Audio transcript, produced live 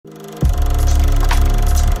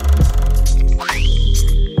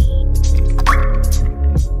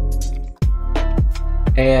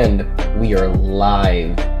And we are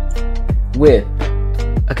live with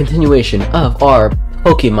a continuation of our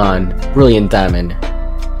Pokemon Brilliant Diamond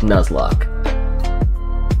Nuzlocke.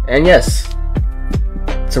 And yes,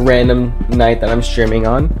 it's a random night that I'm streaming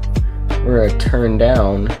on. We're gonna turn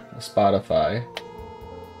down Spotify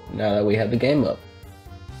now that we have the game up.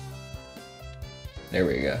 There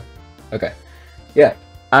we go. Okay. Yeah,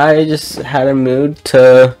 I just had a mood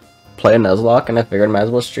to play a Nuzlocke and I figured I might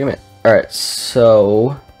as well stream it. Alright,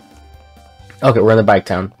 so... okay, we're in the bike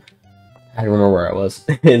town. I don't remember where I was.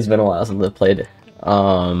 It's been a while since I played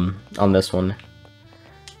on this one.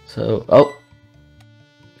 So, oh!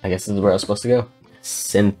 I guess this is where I was supposed to go.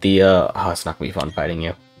 Cynthia. Oh, it's not gonna be fun fighting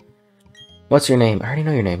you. What's your name? I already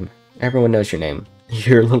know your name. Everyone knows your name.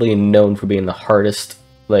 You're literally known for being the hardest,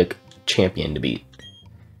 like, champion to beat.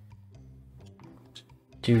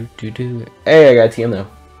 Hey, I got a TM though.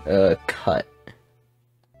 Cut.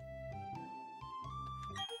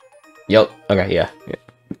 Yep. Okay, yeah.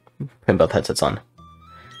 Put both headsets on.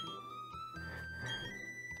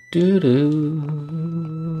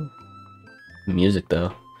 Music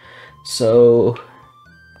though. So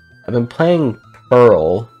I've been playing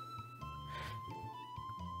Pearl.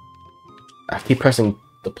 I keep pressing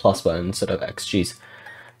the plus button instead of X. Jeez.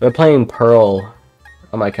 I've been playing Pearl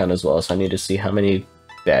on my account as well, so I need to see how many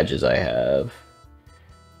badges I have.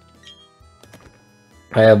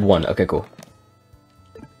 I have one. Okay, cool.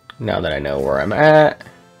 Now that I know where I'm at,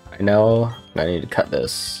 I know I need to cut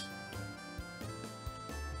this.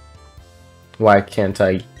 Why can't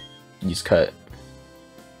I use cut?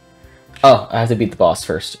 Oh, I have to beat the boss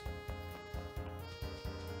first.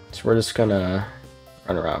 So we're just gonna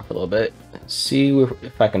run around for a little bit. See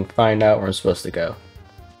if I can find out where I'm supposed to go.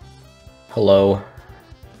 Hello.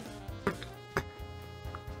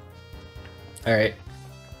 Alright.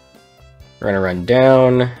 We're gonna run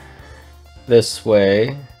down this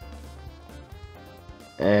way.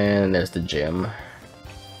 And there's the gym.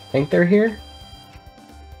 I think they're here?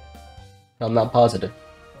 I'm not positive.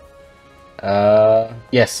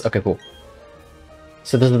 Yes, okay, cool.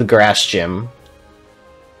 So this is the grass gym.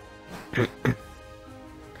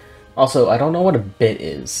 Also, I don't know what a bit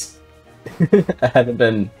is. I haven't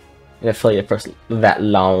been an affiliate for that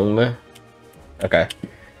long. Okay.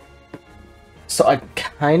 So I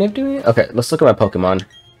kind of do it. Okay, let's look at my Pokemon.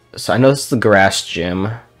 So I know this is the grass gym.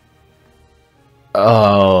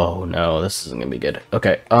 Oh no, this isn't gonna be good.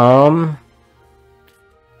 Okay,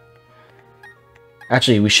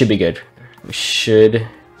 actually, we should be good. We should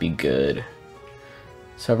be good.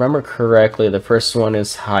 So if I remember correctly, the first one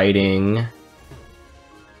is hiding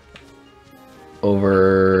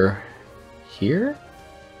over here?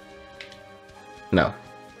 No.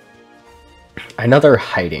 I know they're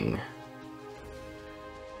hiding.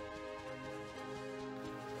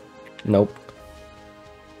 Nope.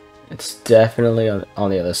 It's definitely on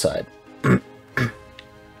the other side. Just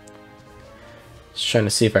trying to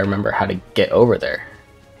see if I remember how to get over there.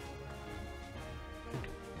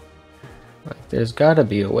 Like, there's gotta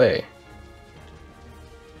be a way.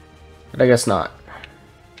 But I guess not.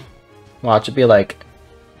 Watch it be like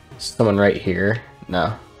someone right here.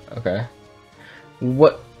 No. Okay.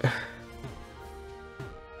 What?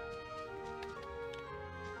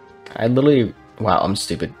 I literally... wow, I'm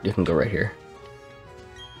stupid. You can go right here.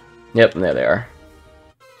 Yep, there they are.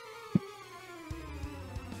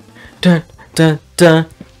 Dun dun dun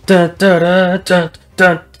dun dun dun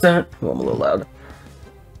dun dun. Oh, I'm a little loud.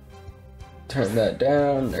 Turn that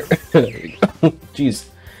down. There, there we go. Jeez.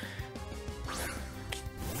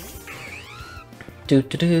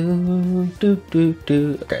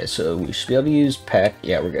 Okay, so we should be able to use Peck.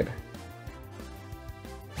 Yeah, we're good.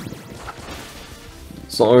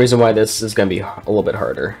 It's the only reason why this is gonna be a little bit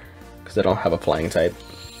harder, because I don't have a flying type.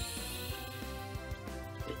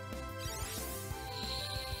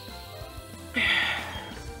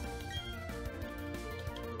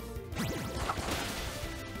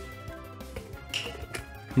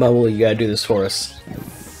 Mobile, you gotta do this for us.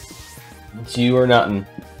 It's you or nothing.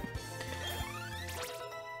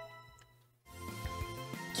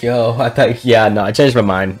 Yo, I thought, yeah, no, I changed my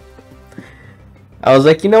mind. I was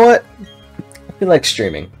like, you know what? I feel like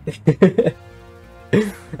streaming.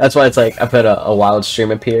 That's why it's like, I put a wild stream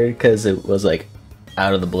up here, because it was like,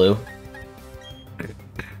 out of the blue.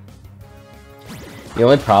 The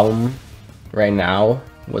only problem right now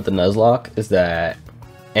with the Nuzlocke is that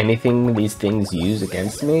anything these things use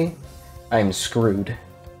against me, I'm screwed.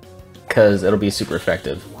 Because it'll be super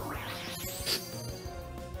effective.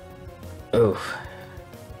 Oof.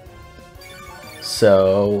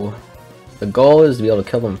 So, the goal is to be able to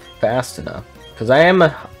kill them fast enough. Because I am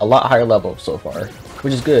a lot higher level so far,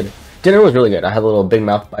 which is good. Dinner was really good. I had little big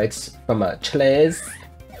mouth bites from Chile's.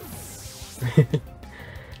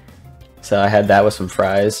 So I had that with some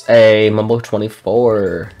fries. Hey, Mumble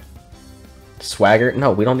 24. Swagger?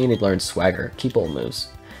 No, we don't need to learn swagger. Keep old moves.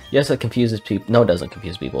 Yes, that confuses people. No, it doesn't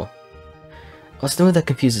confuse people. What's the move that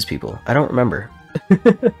confuses people? I don't remember.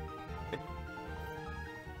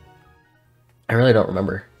 I really don't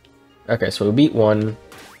remember. Okay, so we beat one.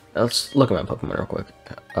 Let's look at my Pokemon real quick.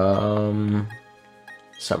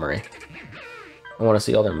 Summary. I want to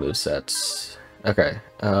see all their movesets. Okay,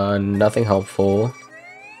 nothing helpful.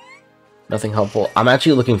 Nothing helpful. I'm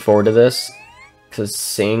actually looking forward to this because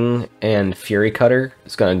Sing and Fury Cutter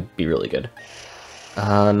is gonna be really good.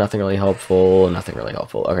 Nothing really helpful. Nothing really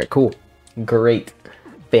helpful. Okay, cool. Great.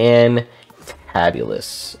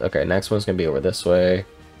 Fantabulous. Okay, next one's gonna be over this way.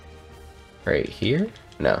 Right here?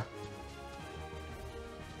 No.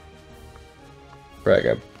 Right,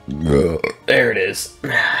 go. There it is.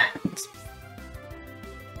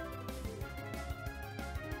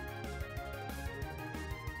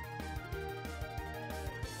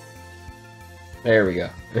 There we go.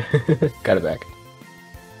 Got it back.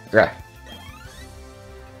 Right.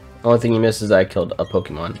 Only thing you missed is I killed a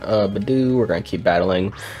Pokemon. Badoo, we're gonna keep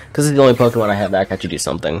battling. Because it's the only Pokemon I have that can actually do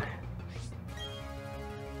something.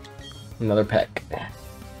 Another peck.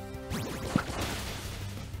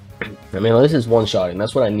 I mean, this is one-shotting.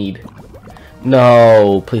 That's what I need.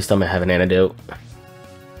 No! Please tell me I have an antidote.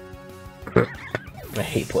 I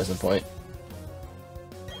hate Poison Point.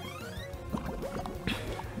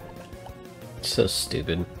 So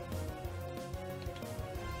stupid.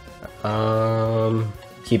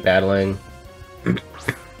 Keep battling.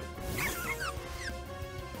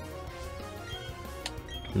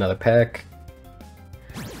 Another peck.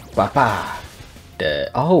 Papa. Dead.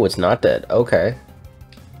 Oh, it's not dead. Okay.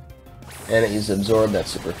 And it uses Absorb.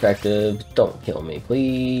 That's super effective. Don't kill me,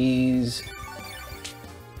 please.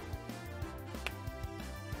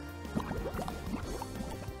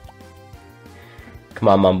 Come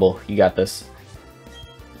on, Mumble. You got this.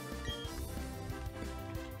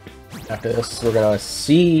 After this, we're gonna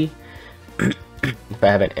see if I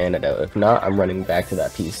have an antidote. If not, I'm running back to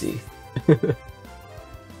that PC.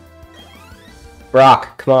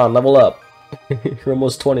 Brock, come on, level up. You're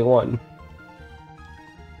almost 21.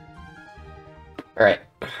 Alright.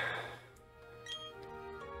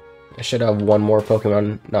 I should have one more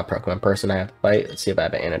Pokemon, not Pokemon, person I have to fight. Let's see if I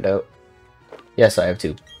have an antidote. Yes, I have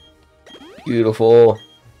two. Beautiful.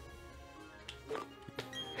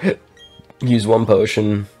 Use one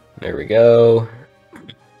potion. There we go.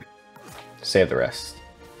 Save the rest.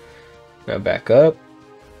 Now back up.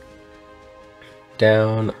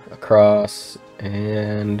 Down, across,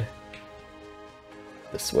 and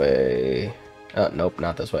this way. Nope,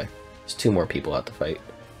 not this way. There's two more people out to fight.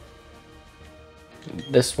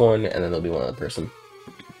 This one, and then there'll be one other person.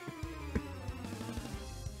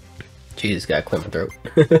 Jeez, got a clear my throat.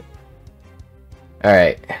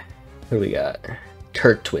 Alright, who do we got?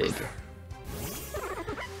 Turtwig.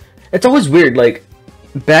 It's always weird, like,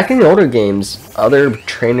 back in the older games, other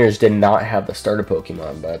trainers did not have the starter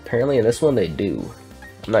Pokemon, but apparently in this one they do.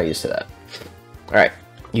 I'm not used to that. Alright,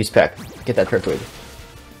 use Peck. Get that Turtwig.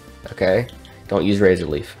 Okay, don't use Razor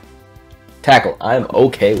Leaf. Tackle, I'm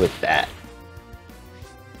okay with that.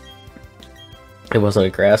 It wasn't a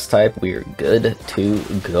grass type, we're good to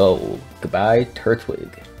go. Goodbye,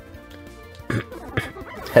 Turtwig.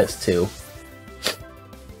 Has 2.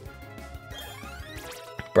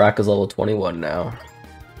 Brock is level 21 now.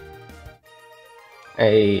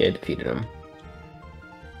 Hey, I defeated him.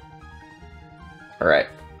 Alright.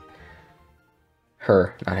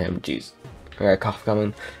 Her, not him. Jeez. I got a cough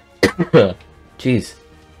coming. Jeez.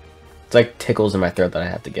 It's like tickles in my throat that I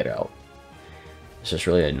have to get out. It's just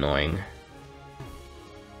really annoying.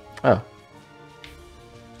 Oh.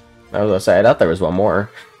 I was gonna say, I thought there was one more.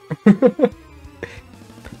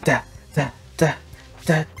 Da da da da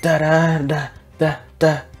da da da da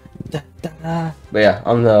da da da. But yeah,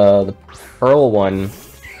 on the Pearl one,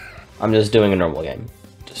 I'm just doing a normal game.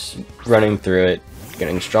 Just running through it,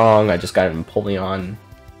 getting strong. I just got an Empoleon.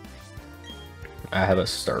 I have a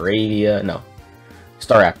Staravia, no,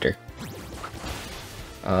 Staraptor.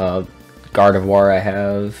 Gardevoir I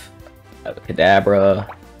have a Kadabra.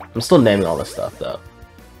 I'm still naming all this stuff though.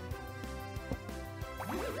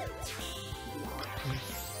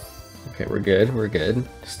 Okay, we're good, we're good.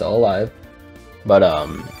 Still alive. But,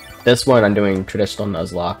 this one I'm doing traditional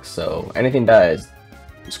Nuzlocke, so anything dies,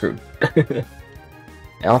 I'm screwed. I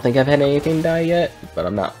don't think I've had anything die yet, but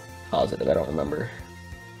I'm not positive, I don't remember.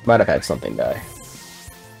 Might have had something die.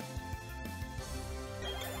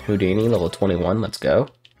 Houdini, level 21, let's go.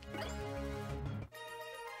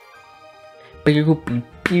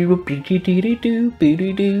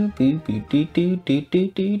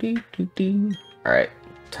 Alright,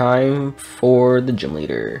 time for the gym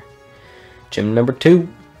leader. Gym number 2.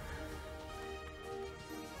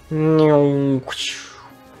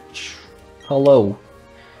 Hello.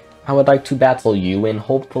 I would like to battle you and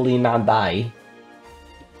hopefully not die.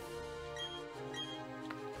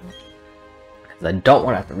 Because I don't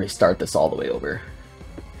want to have to restart this all the way over.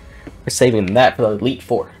 We're saving that for the Elite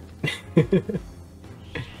Four. Because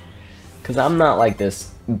I'm not like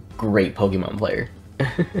this great Pokemon player.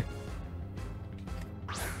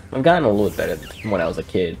 I've gotten a little bit better when I was a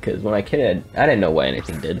kid, because when I was a kid, I didn't know what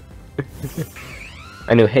anything did.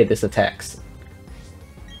 I knew, hey, this attacks.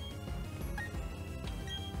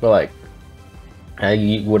 But like,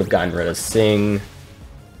 I would have gotten rid of Sing.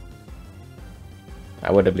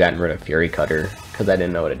 I would have gotten rid of Fury Cutter, because I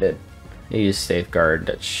didn't know what it did. I used Safeguard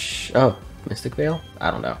that oh, Mystic Veil?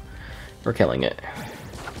 I don't know. We're killing it.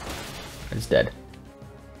 It's dead.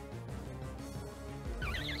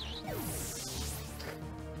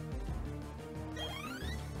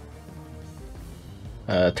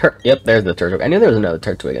 Yep, there's the Turtwig. I knew there was another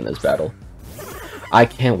Turtwig in this battle. I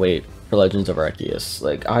can't wait for Legends of Arceus.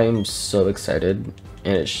 Like, I am so excited,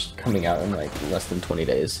 and it's coming out in like less than 20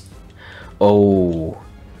 days. Oh,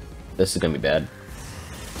 this is gonna be bad.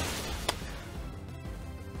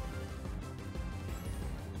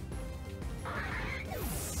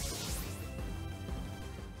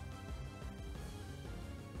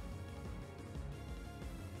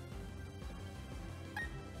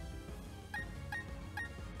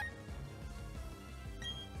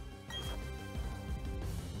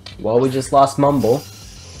 Well, we just lost Mumble.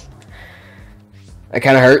 That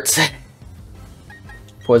kind of hurts.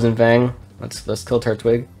 Poison Fang. Let's kill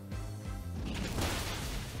Turtwig.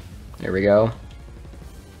 There we go.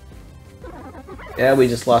 Yeah, we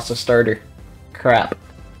just lost a starter. Crap.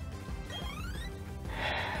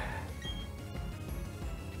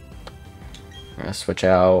 I'm gonna switch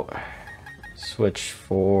out. Switch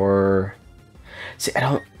for. See, I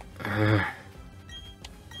don't.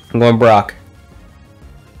 I'm going Brock.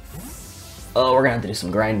 Oh, we're gonna have to do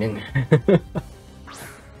some grinding.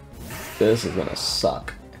 This is gonna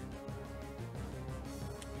suck.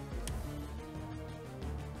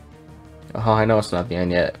 Oh, I know it's not the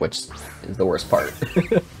end yet, which is the worst part.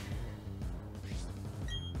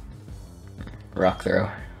 Rock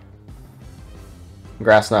throw.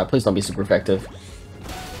 Grass knot, please don't be super effective.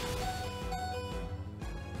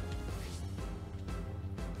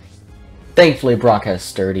 Thankfully, Brock has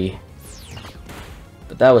sturdy.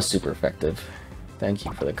 But that was super effective. Thank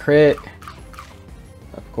you for the crit.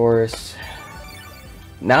 Of course.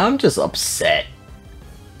 Now I'm just upset.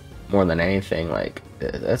 More than anything, like,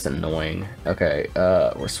 that's annoying. Okay,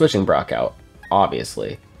 we're switching Brock out,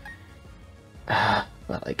 obviously. But,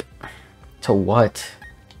 like, to what?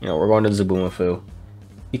 You know, we're going to Zabumafu.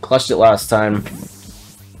 He clutched it last time.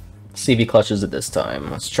 See if he clutches it this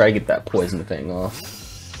time. Let's try to get that poison thing off.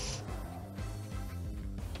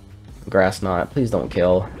 Grass knot, please don't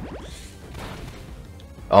kill.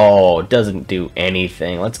 Oh, it doesn't do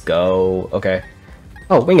anything. Let's go. Okay.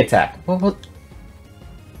 Oh, wing attack. What?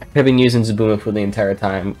 I could have been using Zabuma for the entire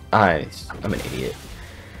time. I'm an idiot.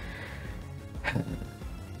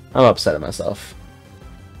 I'm upset at myself.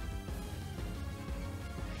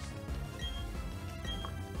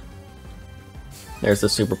 There's the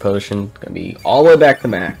super potion. Gonna be all the way back to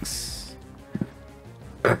max.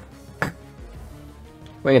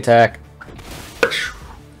 Wing attack.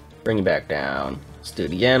 Bring it back down. Let's do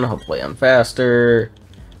it again. Hopefully I'm faster.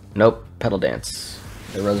 Nope. Pedal dance.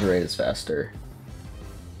 The Resurrate is faster.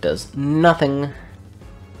 Does nothing.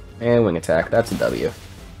 And wing attack. That's a W.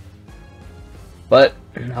 But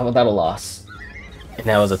how about that a loss? And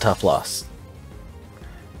that was a tough loss.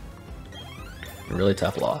 A really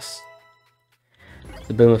tough loss.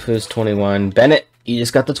 The Boomafu's 21. Bennett, you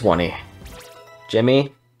just got the 20.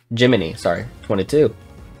 Jiminy, sorry, 22.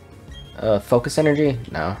 Focus energy?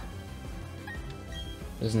 No.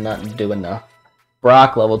 Does not do enough.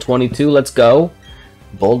 Brock, level 22, let's go.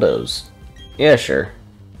 Bulldoze. Yeah, sure.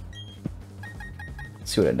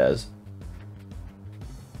 Let's see what it does.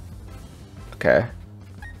 Okay.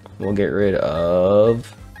 We'll get rid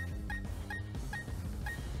of...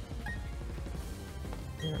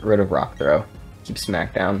 Rock Throw. Keep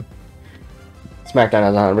Smackdown. Smackdown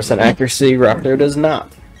has 100% accuracy, Rock Throw does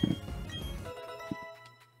not.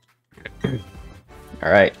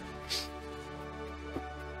 Alright.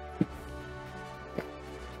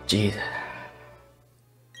 Jeez.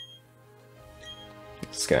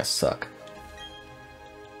 It's gonna suck.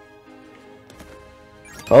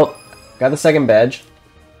 Oh, got the second badge.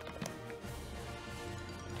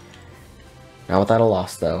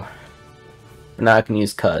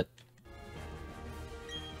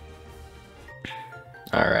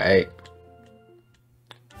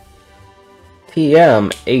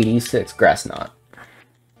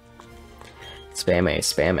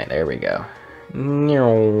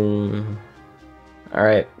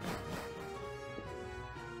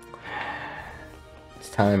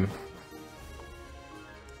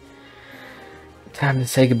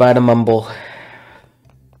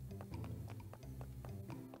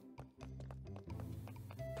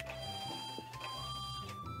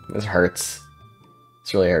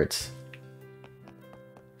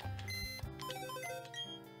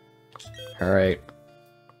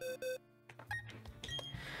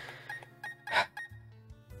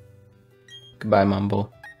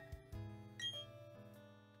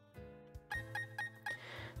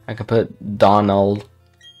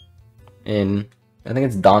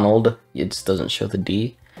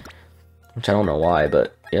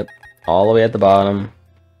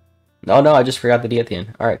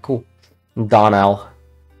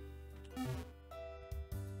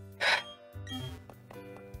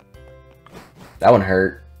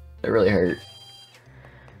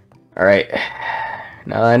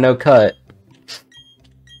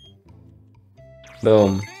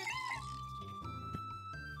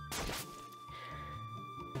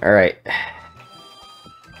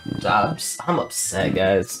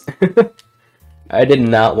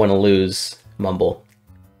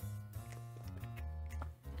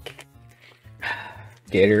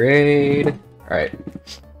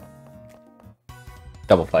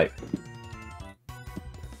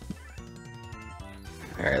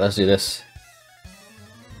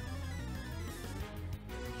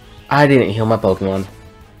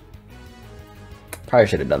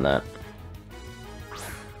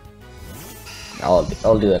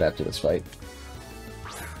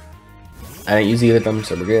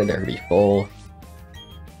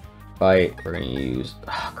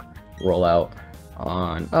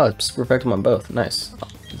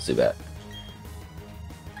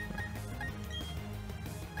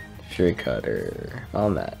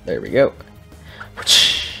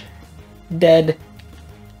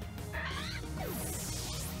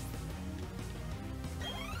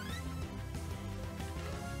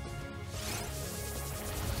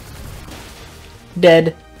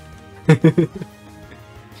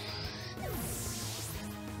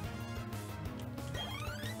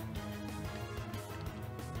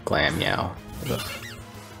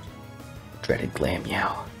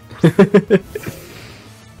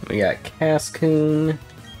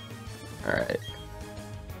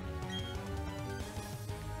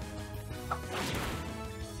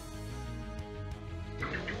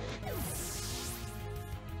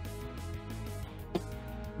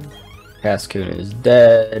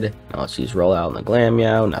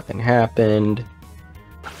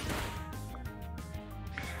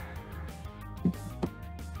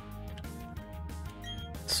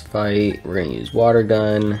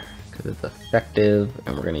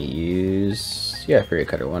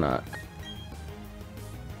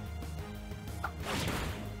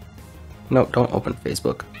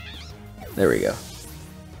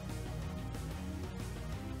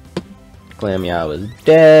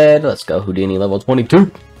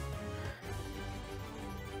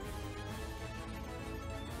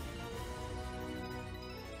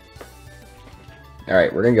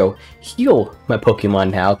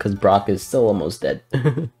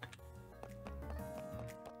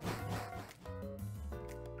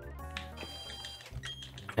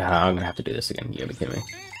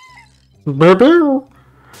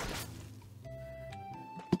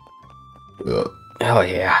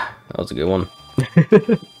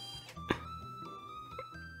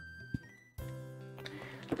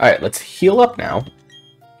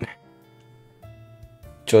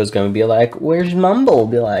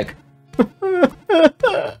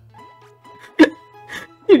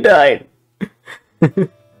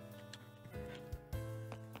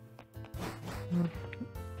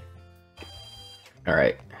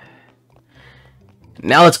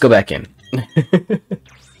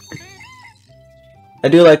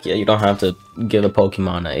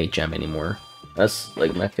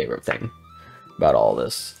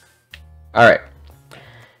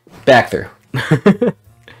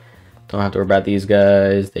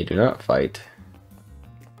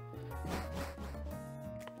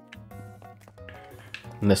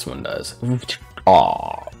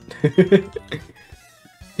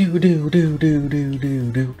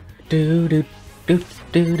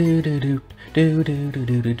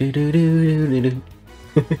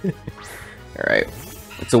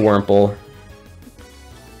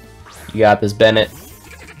 You got this, Bennett.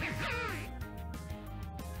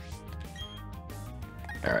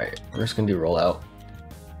 Alright, we're just gonna do rollout.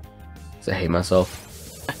 Cause I hate myself.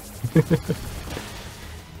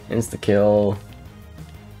 Insta kill.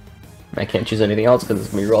 I can't choose anything else because it's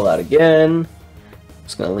gonna be rollout again.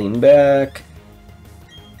 Just gonna lean back.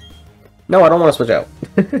 No, I don't want to switch out.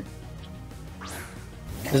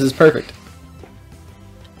 This is perfect.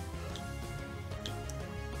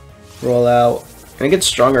 Roll out. And it gets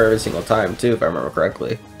stronger every single time too, if I remember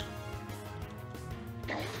correctly.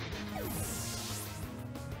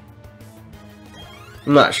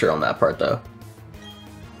 I'm not sure on that part though.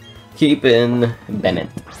 Keep in Bennett.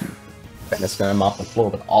 Bennett's gonna mop the floor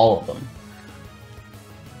with all of them.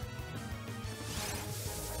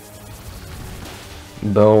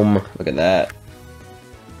 Boom. Look at that.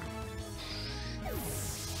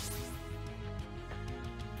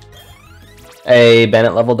 Hey,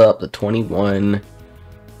 Bennett leveled up to 21.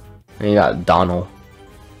 And you got Donald.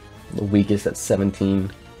 The weakest at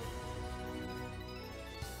 17.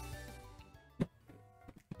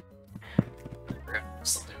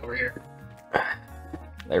 Something over here.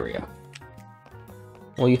 There we go.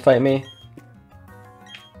 Will you fight me?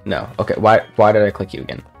 No. Okay, why did I click you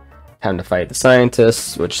again? Time to fight the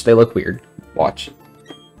scientists, which they look weird. Watch.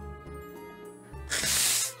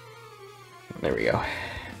 There we go.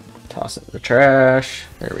 Toss it in the trash.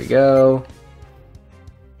 There we go.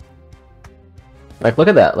 Like, look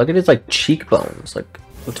at that. Look at his, like, cheekbones. Like,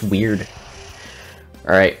 looks weird.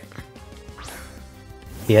 Alright.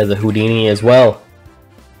 He has a Houdini as well.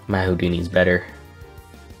 My Houdini's better.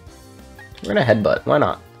 We're gonna headbutt. Why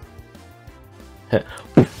not? That's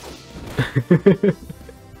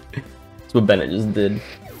what Bennett just did.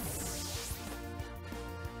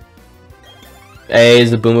 Hey,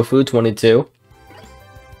 Zaboomafoo 22.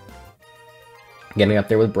 Getting up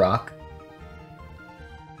there with Brock.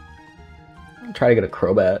 I'll try to get a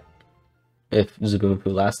Crobat. If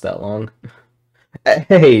Zaboomafoo lasts that long.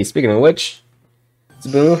 Hey, speaking of which,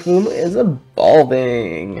 Zaboomafoo is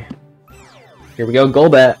evolving. Here we go,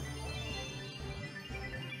 Golbat.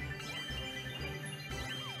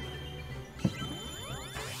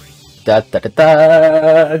 Da da da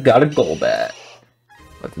da! Got a Golbat.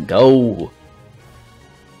 Let's go.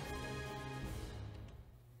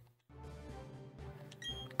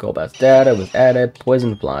 Golbat's data was added.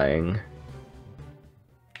 Poison flying.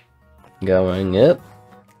 Going up.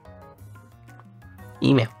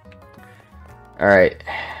 Email. Alright.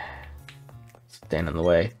 Stand in the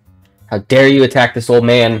way. How dare you attack this old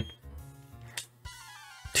man?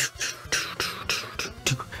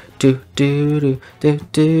 Okay,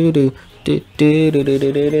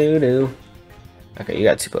 you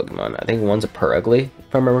got two Pokemon. I think one's a Purugly,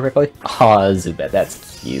 if I remember correctly. Aw, Zubat,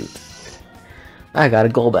 that's cute. I got a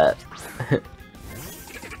Golbat.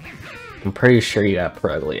 I'm pretty sure you got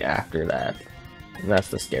Purugly after that. And that's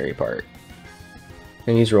the scary part.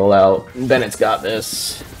 And he's roll out. Bennett's got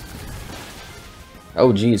this.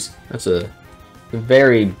 Oh, geez. That's a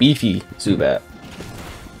very beefy Zubat.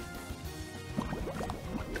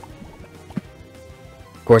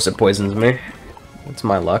 Of course it poisons me. That's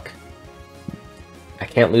my luck. I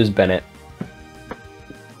can't lose Bennett.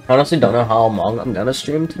 I honestly don't know how long I'm gonna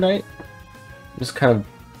stream tonight. I'm just kind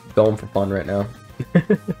of going for fun right now.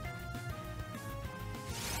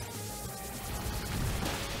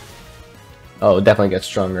 Oh, it definitely gets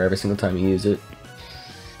stronger every single time you use it.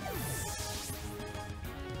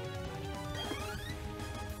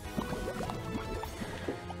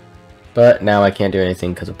 But now I can't do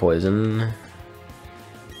anything because of poison.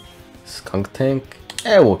 Skunk Tank?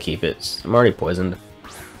 Eh, we'll keep it. I'm already poisoned.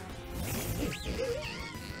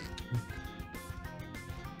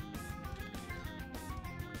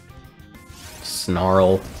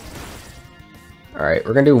 Snarl. Alright,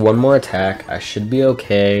 we're gonna do one more attack. I should be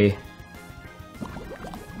okay.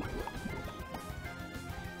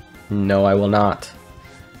 No, I will not.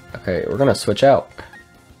 Okay, we're gonna switch out.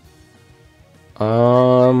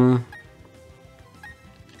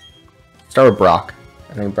 Start with Brock.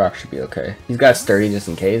 I think Brock should be okay. He's got Sturdy just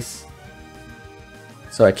in case.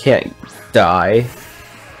 So I can't die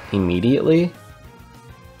immediately.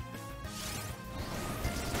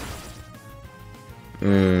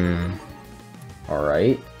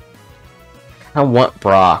 Alright. I want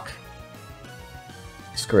Brock.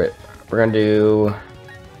 Screw it. We're gonna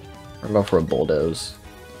go for a Bulldoze.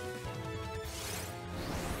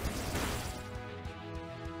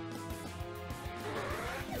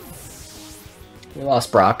 We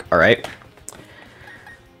lost Brock. Alright.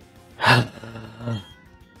 Let's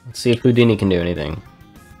see if Houdini can do anything.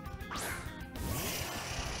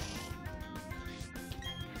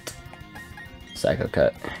 Psycho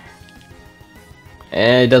Cut.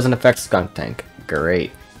 And it doesn't affect Skunk Tank.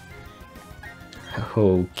 Great.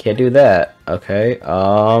 Oh, can't do that. Okay.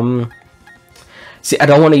 See, I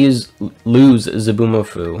don't want to lose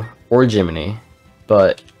Zabumafu or Jiminy,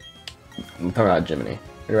 but probably not Jiminy.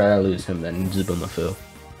 I'd rather lose him than Zabumafu.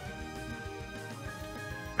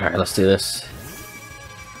 Alright, let's do this.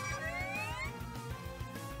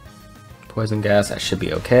 Poison gas, that should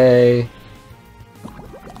be okay.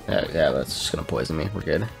 Yeah, that's just gonna poison me. We're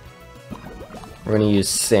good. We're gonna use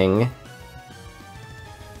Sing.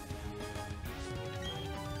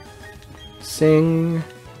 Sing.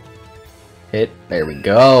 Hit. There we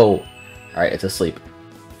go. Alright, it's asleep.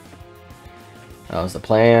 That was the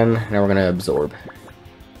plan. Now we're gonna absorb.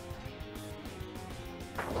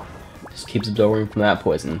 Just keeps absorbing from that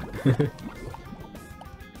poison.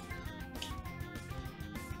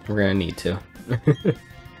 We're gonna need to.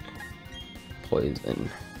 Poison.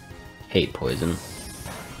 Hate poison.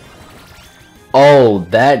 Oh,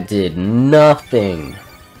 that did nothing.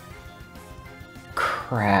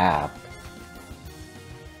 Crap.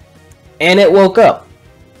 And it woke up.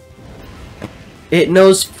 It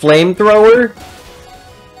knows flamethrower?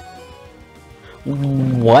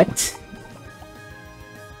 What?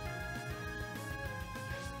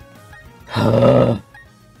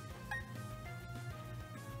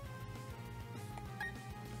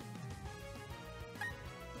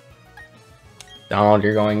 Donald,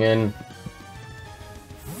 you're going in.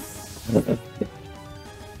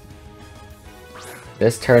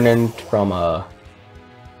 This turned in from a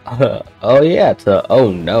oh yeah to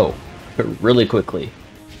oh no really quickly.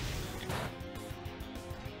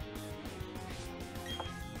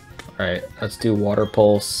 Alright, let's do water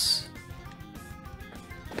pulse.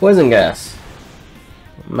 Poison gas.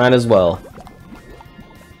 Might as well.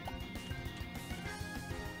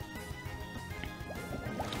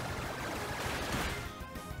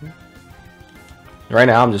 Right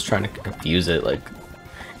now I'm just trying to confuse it like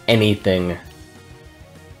anything.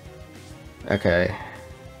 Okay.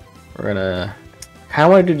 We're gonna kinda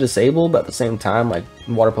wanna do disable, but at the same time like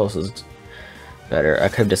water pulse is better. I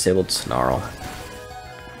could have disabled Snarl.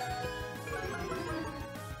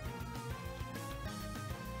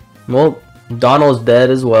 Well, Donald's dead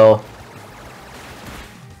as well.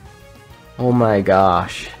 Oh my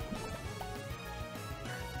gosh.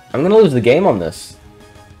 I'm gonna lose the game on this.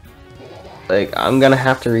 Like, I'm gonna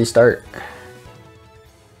have to restart.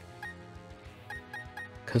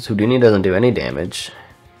 Because Houdini doesn't do any damage.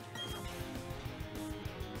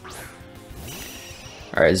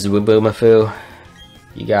 Alright, Zubumafu.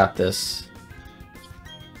 You got this.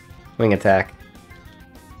 Wing attack.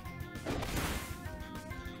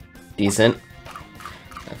 Decent.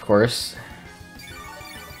 Of course.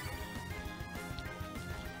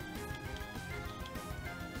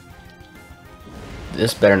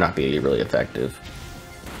 This better not be really effective.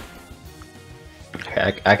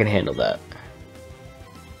 Okay, I can handle that.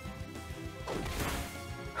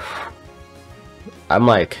 I'm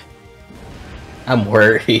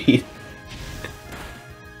worried.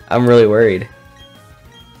 I'm really worried.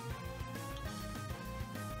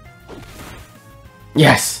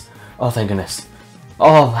 Yes! Oh, thank goodness.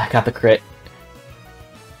 Oh, I got the crit.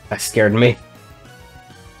 That scared me.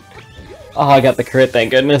 Oh, I got the crit, thank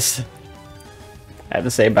goodness. I have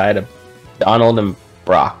to say bye to Donald and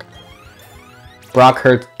Brock. Brock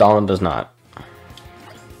hurts, Donald does not.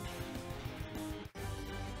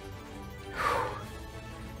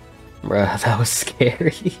 Bruh, that was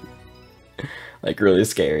scary. Like, really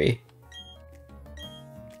scary.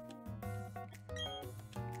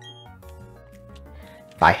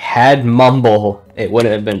 If I had Mumble, it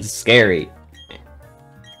wouldn't have been scary.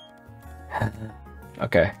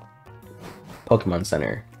 Okay. Pokemon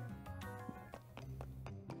Center.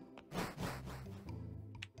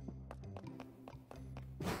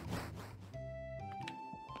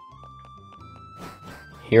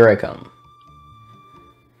 Here I come.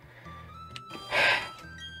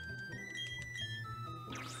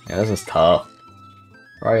 Yeah, this is tough.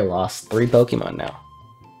 I already lost 3 Pokemon now.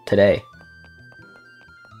 Today.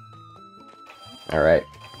 Alright.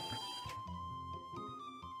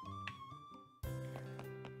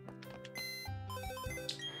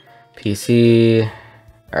 PC.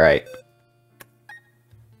 Alright.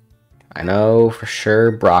 I know for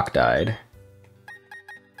sure Brock died.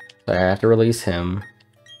 So I have to release him.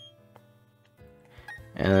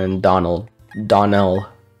 And Donnell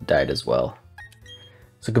died as well.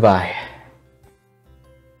 So goodbye.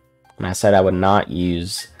 And I said I would not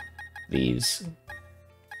use these.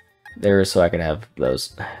 They were so I could have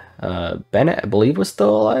those. Bennett, I believe, was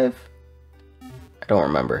still alive? I don't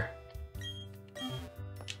remember.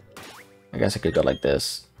 I guess I could go like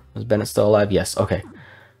this. Is Bennett still alive? Yes. Okay.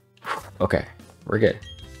 Okay. We're good.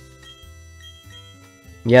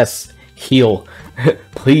 Yes. Heal.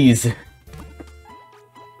 Please.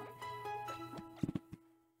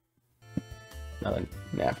 Another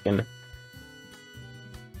napkin.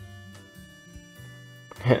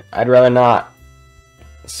 I'd rather not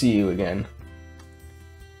see you again.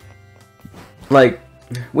 Like,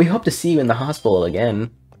 we hope to see you in the hospital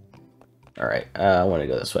again. Alright, I want to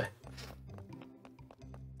go this way.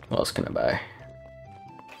 What else can I buy?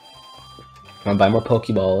 I want to buy more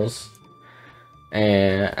Pokeballs.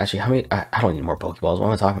 And actually, how many? I don't need more Pokeballs. What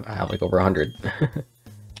am I talking about? I have like over 100.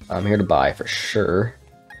 I'm here to buy for sure.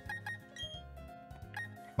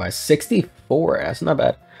 Buy 64. That's not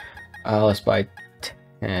bad. Let's buy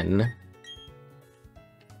 10.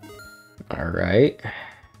 Alright.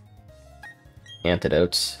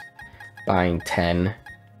 Antidotes. Buying 10.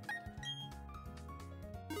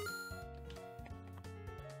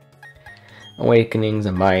 Awakenings,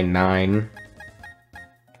 I'm buying 9.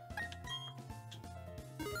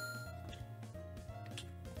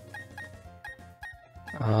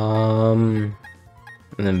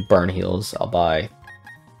 And then burn heals, I'll buy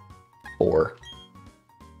 4.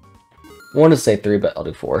 I want to say 3, but I'll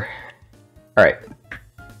do 4. Alright.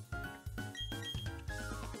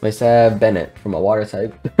 At least I have Bennett from a water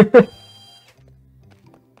type.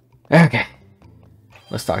 Okay.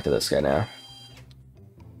 Let's talk to this guy now.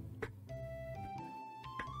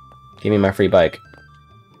 Give me my free bike.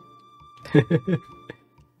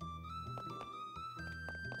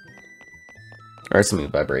 Or something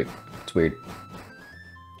to vibrate. It's weird.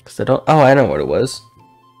 Cause I don't. Oh, I know what it was.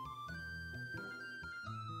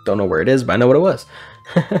 Don't know where it is, but I know what it was.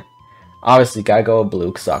 Obviously, gotta go with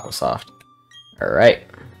blue, cause Aqua Soft. Alright.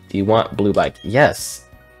 Do you want blue bike? Yes.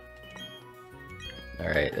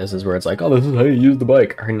 Alright, this is where it's like, oh, this is how you use the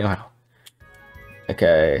bike. I already know how.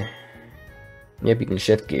 Okay. Yep, you can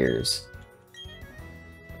shift gears.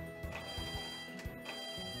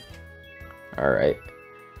 Alright.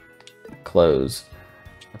 Close.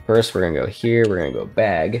 First, we're gonna go here. We're gonna go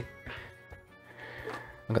bag.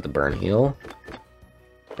 Look at the burn heal.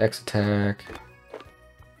 X attack.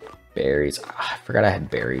 Berries. Ah, I forgot I had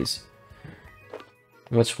berries.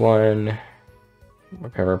 Which one?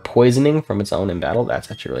 Recover poisoning from its own in battle. That's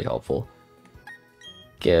actually really helpful.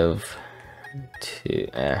 Give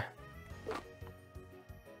to.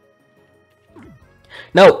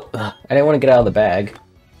 No! Ugh, I didn't want to get out of the bag.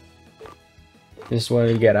 I just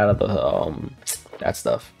wanted to get out of the, that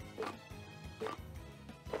stuff.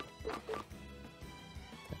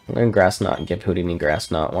 Learn Grass Knot and give Houdini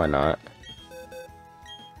Grass Knot, why not?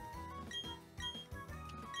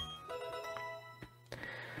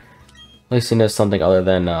 At least he knows something other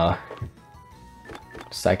than,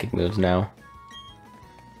 psychic moves now.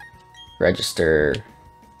 Register.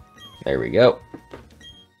 There we go.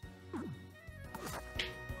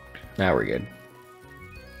 Now we're good.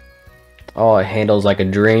 Oh, it handles like a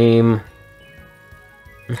dream.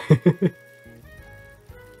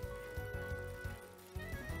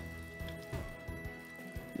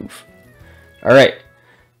 Oof. Alright.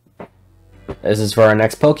 This is for our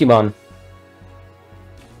next Pokemon.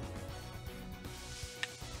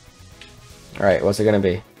 Alright, what's it gonna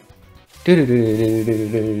be?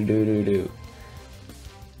 Do-do-do-do-do-do-do-do-do-do.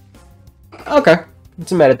 Okay.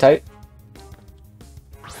 It's a Meta-type.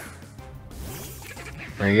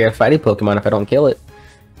 I get a fighting Pokemon if I don't kill it.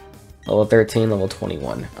 Level 13, level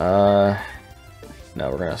 21. No,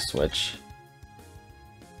 we're gonna switch.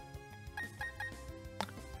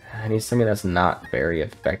 I need something that's not very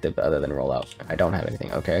effective other than rollout. I don't have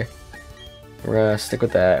anything. Okay. We're gonna stick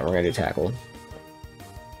with that and we're gonna do tackle.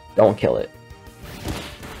 Don't kill it.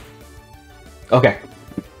 Okay.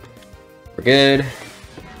 We're good.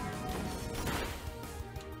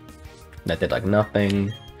 That did like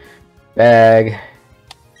nothing. Bag.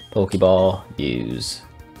 Pokeball, use.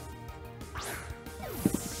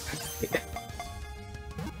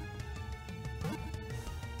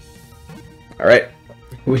 Alright,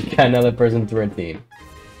 we got another person to our team.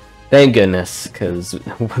 Thank goodness, because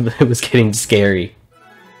it was getting scary.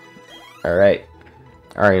 Alright,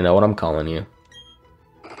 I already know what I'm calling you.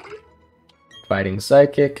 Fighting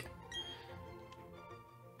Psychic.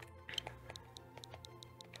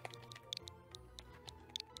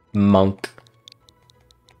 Monk.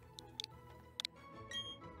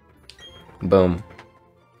 Boom.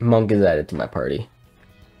 Monk is added to my party.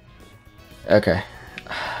 Okay.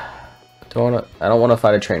 I don't want to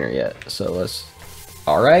fight a trainer yet, so let's...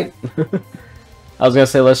 Alright. I was gonna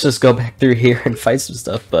say let's just go back through here and fight some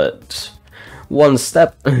stuff, but... One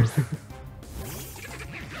step.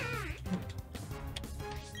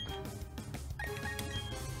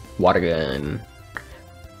 Water gun.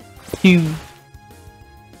 Pew.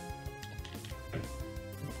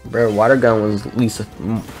 Bro, water gun was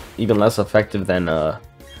even less effective than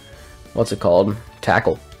what's it called?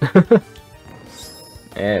 Tackle.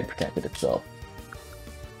 And it protected itself.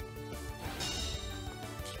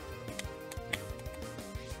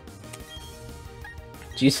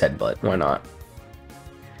 Geez, headbutt. Why not?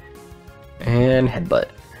 And headbutt.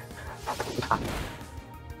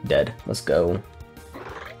 Dead. Let's go.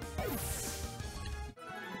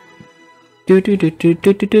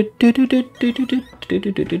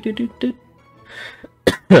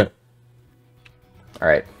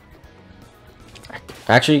 Alright.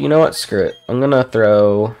 Actually, you know what? Screw it. I'm gonna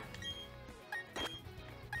throw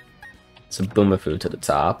some Boomafu to the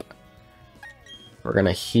top. We're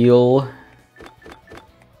gonna heal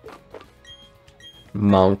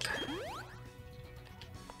Monk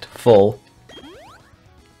to full.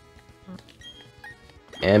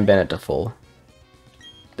 And Bennett to full.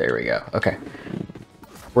 There we go. Okay.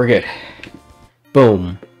 We're good.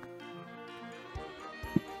 Boom.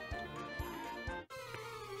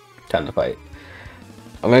 Time to fight.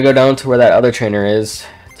 I'm gonna go down to where that other trainer is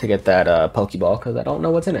to get that Pokeball because I don't know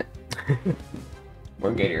what's in it.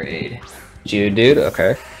 More Gatorade. Geodude?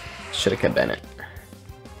 Okay. Should have kept Bennett.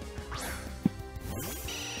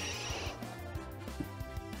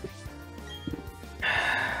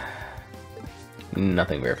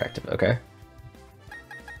 Nothing very effective. Okay.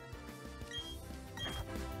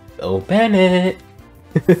 Oh, Bennett!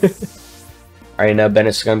 Alright, now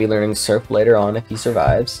Bennett's gonna be learning Surf later on if he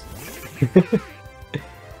survives.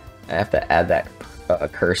 I have to add that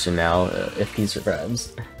cursor now if he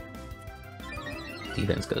survives.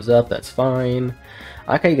 Defense goes up, that's fine.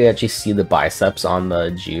 I like how you can actually see the biceps on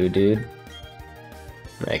the Geodude.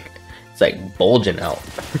 Like, it's like bulging out.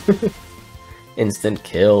 Instant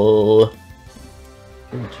kill.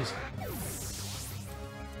 Oh, jeez.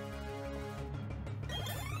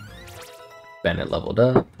 Bennett leveled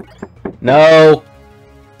up. No!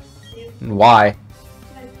 Why?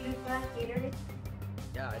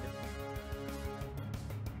 Yeah, I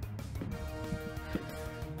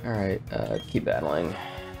do. Alright, keep battling.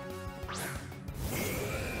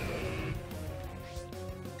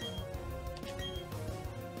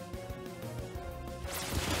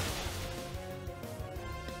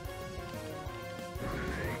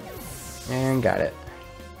 And got it.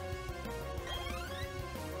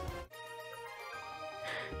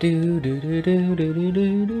 Do do do do do do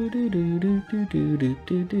do do do do do do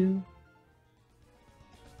do do.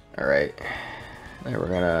 All right, now we're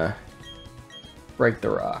gonna break the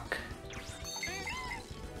rock.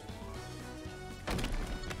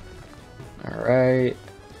 All right,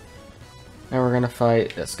 now we're gonna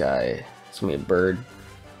fight this guy. It's gonna be a bird.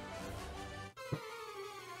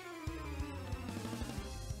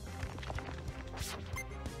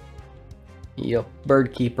 Yep,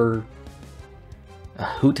 bird keeper. A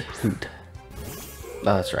hoot hoot. Oh,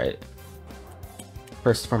 that's right.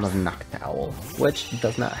 First form of Noctowl, which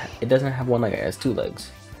does not. It doesn't have one leg. It has two legs.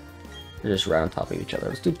 They're just right on top of each other.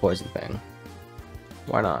 Let's do Poison Fang.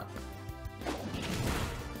 Why not?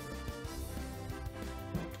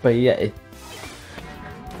 But yeah,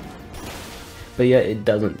 it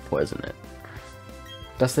doesn't poison it.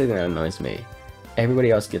 That's the thing that annoys me. Everybody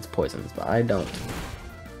else gets poisons, but I don't.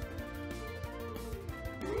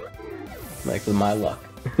 Like, with my luck.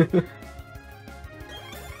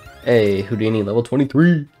 Hey, Houdini, level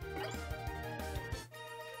 23!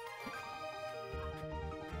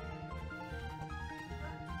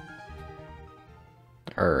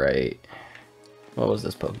 Alright. What was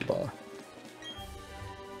this Pokeball?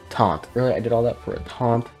 Taunt. Really? I did all that for a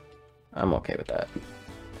taunt? I'm okay with that.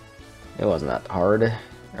 It wasn't that hard.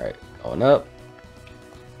 Alright, going up.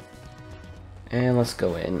 And let's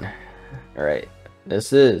go in. Alright.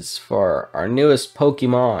 This is for our newest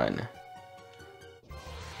Pokemon.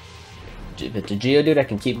 If it's a Geodude, I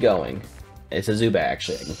can keep going. It's a Zubat,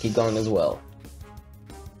 actually. I can keep going as well.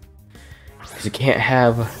 Because you can't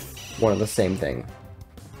have one of the same thing.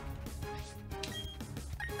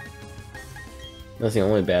 That's the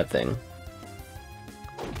only bad thing.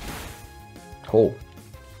 Oh,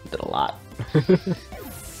 did a lot.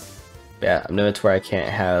 Yeah, I'm noticed where I can't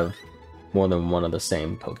have more than one of the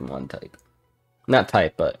same Pokemon type. Not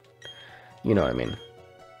type, but you know what I mean.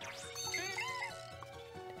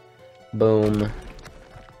 Boom.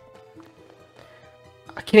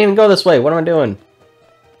 I can't even go this way. What am I doing?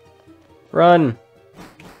 Run.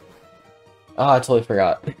 Oh, I totally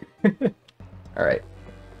forgot. Alright.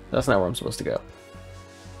 That's not where I'm supposed to go.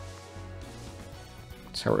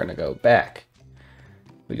 So we're gonna go back.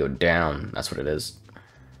 We go down. That's what it is.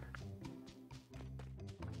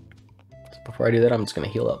 before I do that, I'm just gonna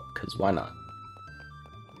heal up, because why not?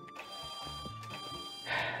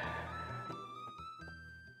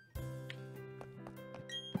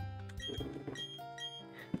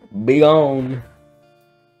 Be gone!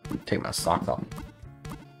 Take my socks off.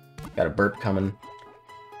 Got a burp coming.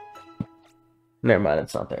 Never mind,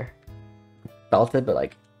 it's not there. Felt it, but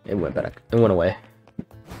like, it went back. It went away.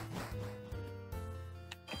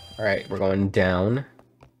 Alright, we're going down.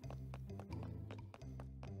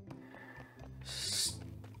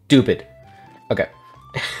 Stupid. Okay.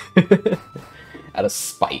 Out of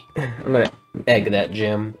spite. I'm gonna egg that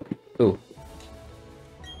gym. Ooh.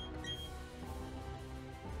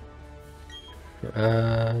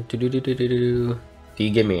 Do you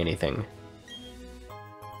give me anything?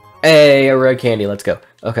 Hey, a red candy, let's go.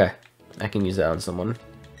 Okay. I can use that on someone.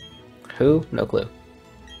 Who? No clue.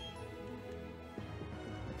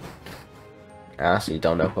 I honestly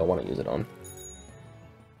don't know who I want to use it on.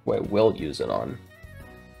 Who I will use it on.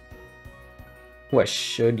 Who I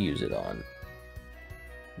should use it on.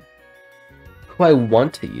 Who I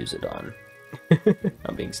want to use it on.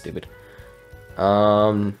 I'm being stupid.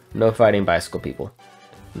 No fighting bicycle people.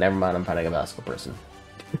 Never mind, I'm fighting a bicycle person.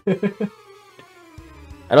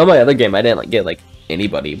 I know my other game I didn't like get like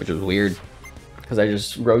anybody, which was weird. Because I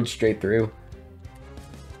just rode straight through.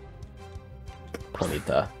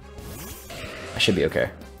 Ponyta. I should be okay.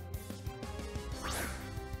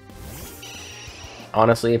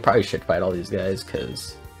 Honestly, I probably should fight all these guys,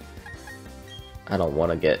 because I don't want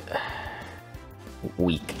to get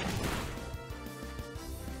weak.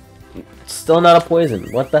 Still not a poison.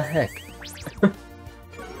 What the heck?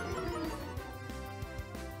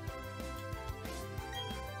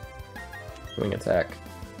 Wing attack.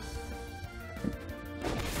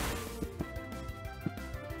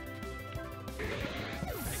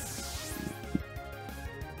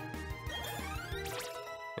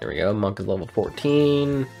 There we go. Monk is level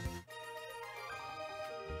 14.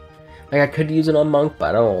 Like, I could use it on Monk, but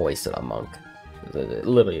I don't want to waste it on Monk. It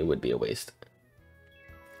literally would be a waste.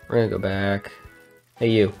 We're gonna go back. Hey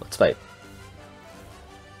you, let's fight.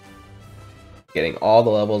 Getting all the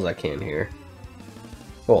levels I can here.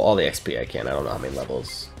 Well, all the XP I can. I don't know how many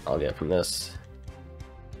levels I'll get from this.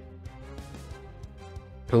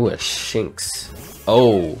 Ooh, a Shinx.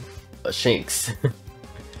 Oh, a Shinx.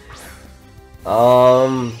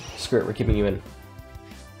 Screw it, we're keeping you in.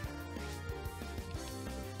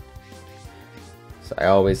 So I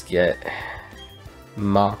always get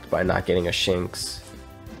mocked by not getting a Shinx.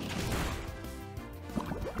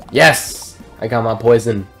 Yes! I got my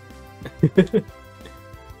poison.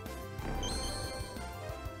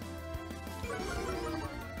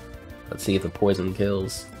 Let's see if the poison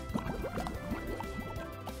kills.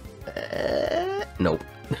 Nope.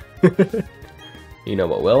 You know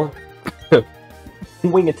what will?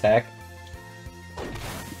 Wing attack.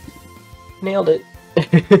 Nailed it.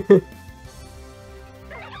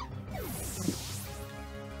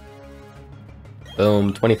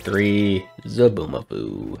 Boom, 23.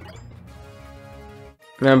 Zaboomafoo.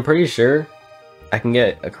 I'm pretty sure I can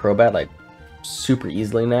get a Crobat like super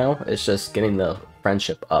easily now. It's just getting the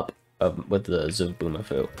friendship up with the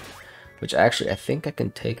Zaboomafoo. Which actually, I think I can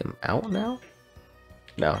take him out now?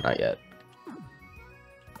 No, not yet.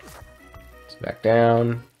 Let's back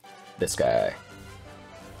down. This guy.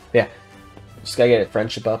 Yeah. Just gotta get a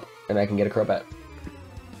friendship up, and I can get a Crobat.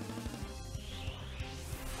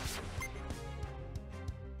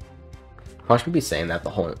 Watch me be saying that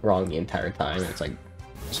wrong the entire time. It's like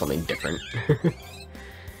something different.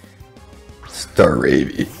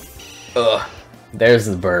 Staravia. Ugh. There's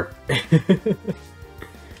the burp.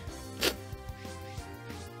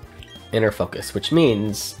 Inner focus, which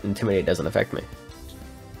means Intimidate doesn't affect me.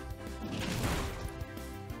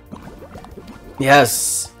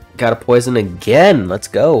 Yes! Got a poison again! Let's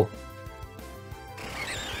go!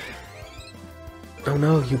 Oh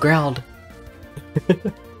no, you growled!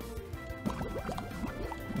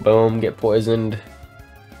 Boom, get poisoned.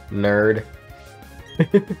 Nerd.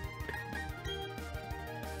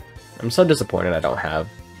 I'm so disappointed I don't have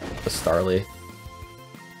a Starly.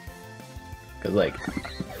 Because, like,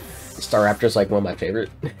 Staraptor's like one of my favorite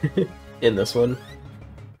in this one.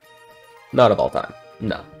 Not of all time.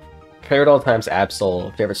 No. Favorite all time's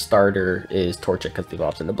Absol. Favorite starter is Torchic because he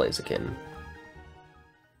evolves into Blaziken.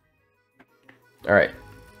 Alright.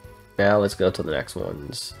 Now let's go to the next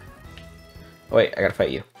ones. Oh wait, I gotta fight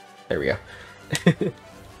you. There we go.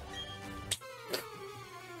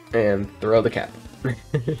 And throw the cap.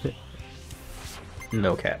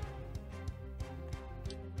 No cap.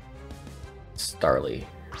 Starly.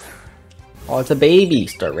 Oh, it's a baby!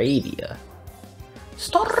 Staravia.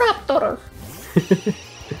 Staraptor!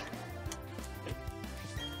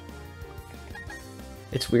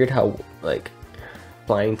 It's weird how like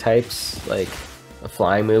flying types, like a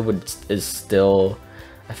flying move is still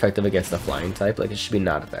effective against a flying type. Like it should be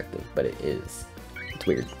not effective, but it is. It's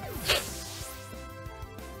weird.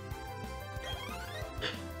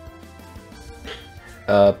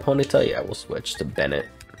 Ponytail, yeah, we'll switch to Bennett.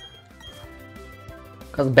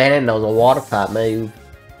 Cause Bennett knows a water type move.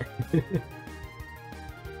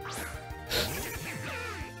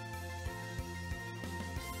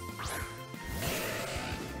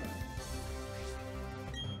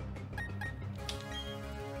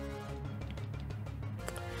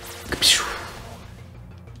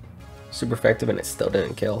 Super effective and it still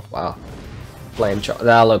didn't kill. Wow. Flame charge.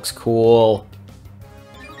 That looks cool.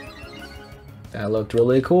 That looked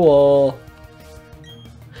really cool.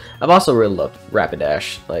 I've also really loved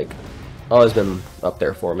Rapidash. Like, always been up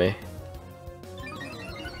there for me.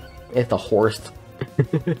 It's a horse.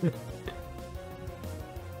 It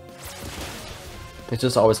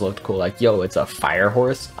just always looked cool. Like, yo, it's a fire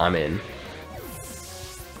horse. I'm in.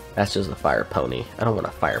 That's just a fire pony. I don't want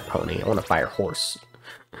a fire pony. I want a fire horse.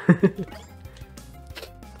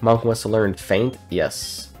 Monk wants to learn Feint?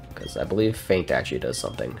 Yes, because I believe Feint actually does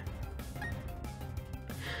something.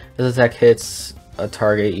 This attack hits a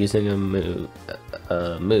target using a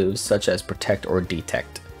moves such as Protect or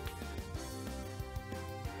Detect.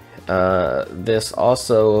 This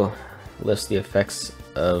also lifts the effects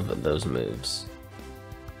of those moves.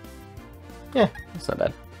 Yeah, that's not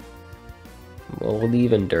bad. We'll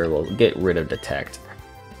leave Endure. We'll get rid of Detect.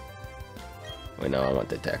 Wait, no, I want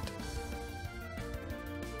Detect.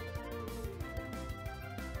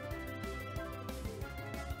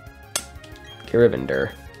 Get rid of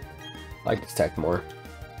Endure. I like Detect more.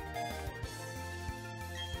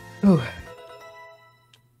 Ooh.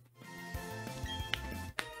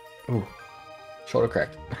 Ooh. Shoulder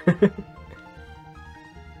cracked.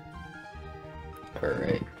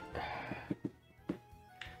 Alright.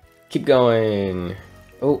 Keep going.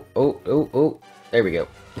 Oh, oh, oh, oh. There we go.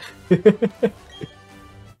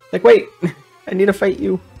 Like, wait! I need to fight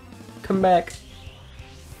you. Come back.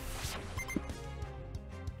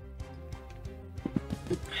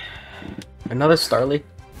 Another Starly?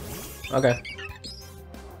 Okay.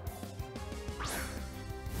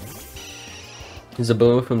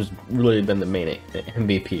 Zaboom's really been the main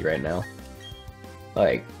MVP right now.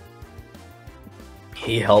 Like,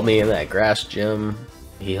 he helped me in that grass gym.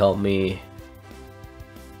 He helped me...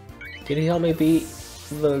 Did he help me beat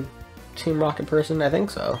the Team Rocket person? I think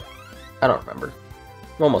so. I don't remember.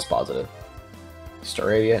 I'm almost positive.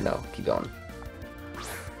 Staravia? No, keep going.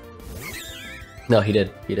 No, he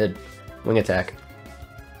did. He did. Wing attack.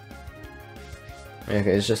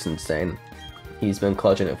 Okay, it's just insane. He's been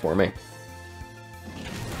clutching it for me.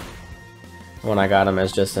 When I got him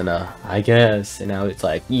as just an I guess, and now it's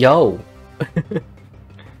like, yo!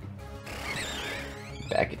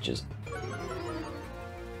 Packages.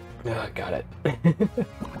 Oh, got it.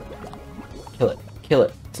 Kill it. Kill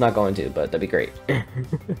it. It's not going to, but that'd be great. Let's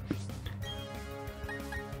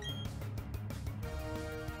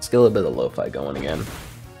get a little bit of lo-fi going again.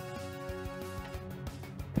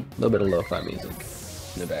 A little bit of lo-fi music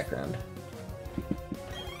in the background.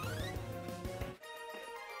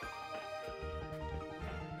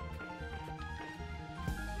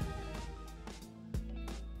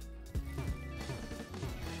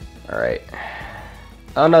 Alright.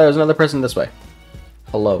 Oh no, there's another person this way.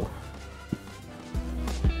 Hello.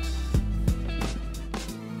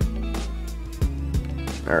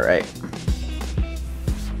 Alright.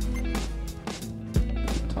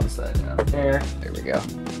 Toss that down there. There we go.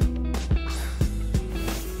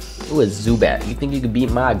 Ooh, a Zubat. You think you could beat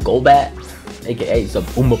my Golbat? AKA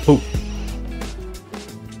Zaboomapoo.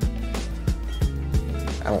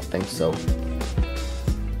 I don't think so.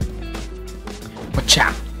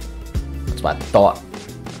 Whatcha? That's what I thought.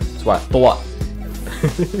 That's what I thought.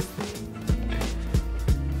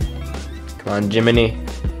 Come on, Jiminy.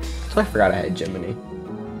 So I forgot I had Jiminy.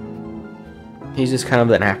 He's just kind of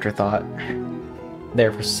an afterthought.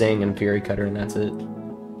 There for Sing and Fury Cutter, and that's it.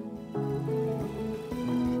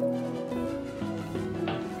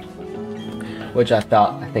 Which I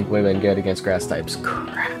think would have been good against grass types.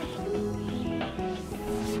 Crap.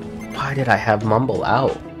 Why did I have Mumble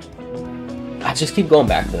out? I just keep going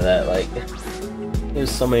back to that, like, there's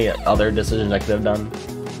so many other decisions I could have done.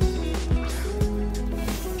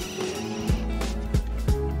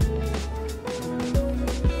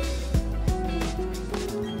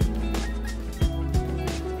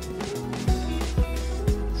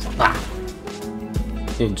 Ah!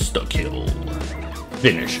 Insta-kill.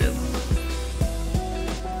 Finish him.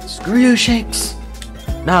 Screw you, Shakes!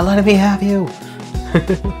 Not letting me have you!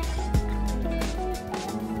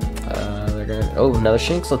 Oh, another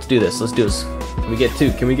Shinx? Let's do this. Let's do this. Can we get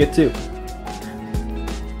 2? Can we get 2?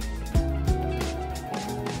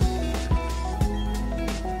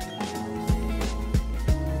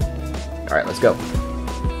 Alright, let's go.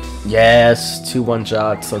 Yes! 2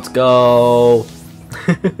 one-shots. Let's go!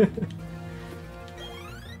 Yeah,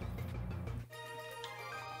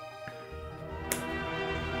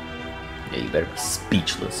 you better be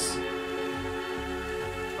speechless.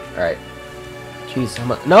 Alright. Jeez, how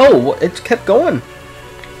much? No! It kept going!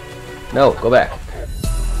 No, go back.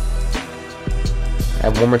 I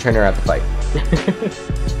have one more trainer at the fight.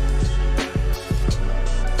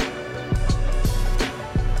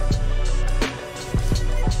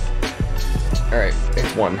 Alright,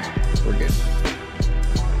 it's 1. We're good.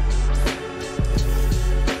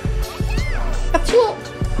 That's cool!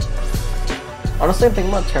 Honestly, I'm thinking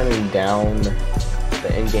about turning down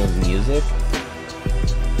the in-game music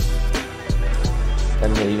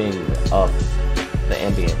and leaving up the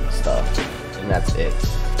ambient stuff, and that's it.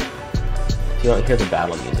 You don't hear the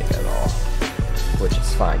battle music at all, which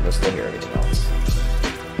is fine, you'll still hear everything else.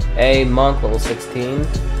 A monk, level 16.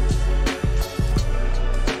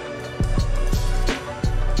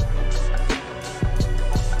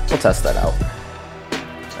 We'll test that out.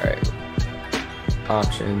 Alright.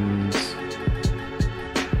 Options.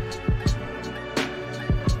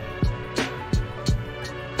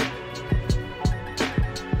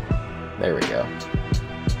 There we go.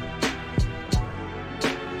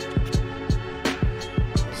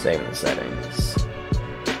 Save the settings.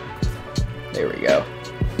 There we go.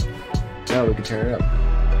 Now we can turn it up.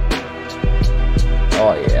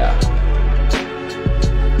 Oh yeah.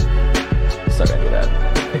 Still gotta do that.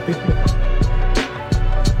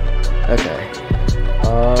 Okay.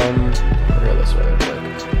 We'll go this way real quick.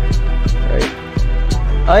 Right.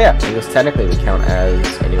 Oh yeah, because technically we count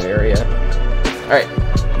as a new area. Alright.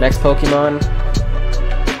 Next Pokemon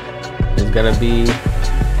is gonna be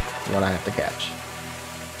one I have to catch.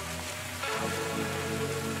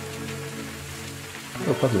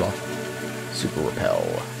 Oh, Pokeball. Super Repel.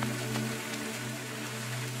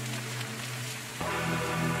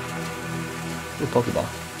 Ooh, Pokeball.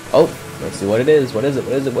 Oh, let's see what it is. What is it?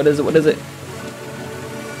 What is it? What is it? What is it?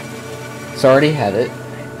 So I already have it.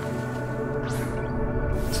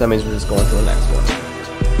 So that means we're just going to the next one.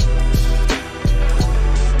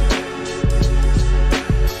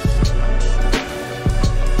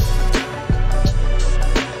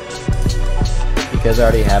 Because I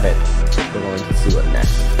already have it, we're going to see what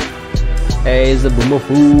next. Hey,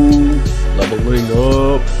 Zaboomafoo! Leveling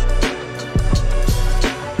up!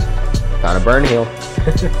 Found a burn heal.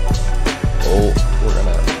 Oh, we're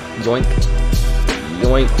gonna yoink.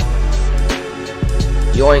 Yoink.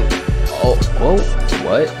 Yoink. Oh, whoa,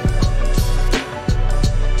 what?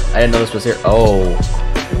 I didn't know this was here. Oh.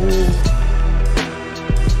 Ooh.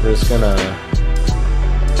 We're just gonna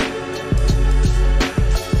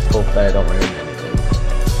hope that I don't run into anything.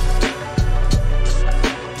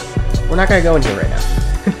 We're not gonna go in here right now.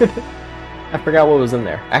 I forgot what was in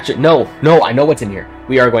there. Actually, no, I know what's in here.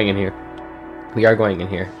 We are going in here. We are going in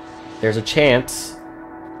here. There's a chance.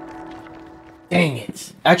 Dang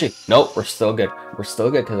it. Actually, nope, we're still good. We're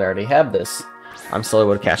still good because I already have this. I'm still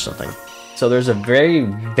able to catch something. So there's a very,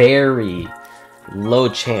 very low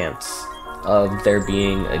chance of there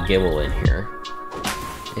being a Gibble in here.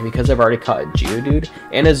 And because I've already caught a Geodude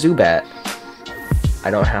and a Zubat,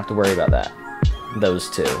 I don't have to worry about that. Those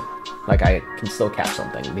two. Like, I can still catch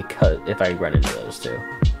something because if I run into those two.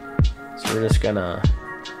 So we're just gonna...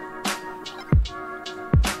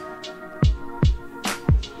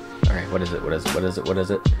 Alright, what is it? What is it? What is it? What is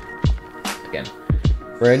it? Again.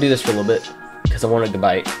 We're gonna do this for a little bit because I wanted to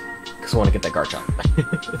bite. Because I want to get that Garchomp.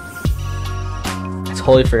 I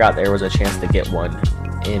totally forgot there was a chance to get one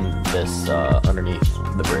in this, underneath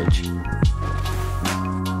the bridge.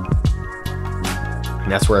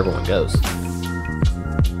 And that's where everyone goes.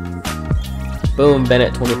 Boom,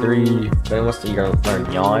 Bennett 23. Ben wants to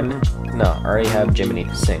learn Yawn. No, I already have Jiminy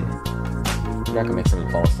Sing. I'm not gonna make someone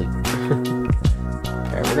fall asleep.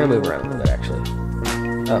 Alright, we're gonna move around a little bit actually.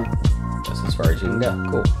 Oh, that's as far as you can go.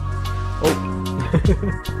 Cool. Oh.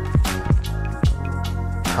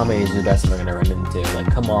 How many Zubats am I gonna run into? Like,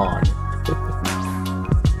 come on.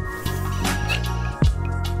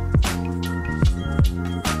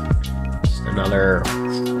 Just another.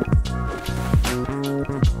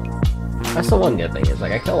 That's the one good thing is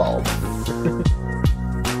like I kill all of them.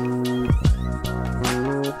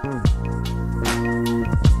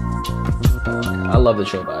 I love the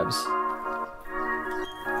chill vibes.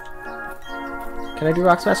 Can I do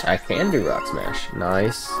Rock Smash? I can do Rock Smash.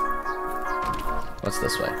 Nice. What's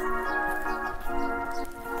this way?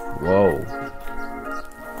 Whoa.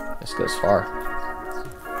 This goes far.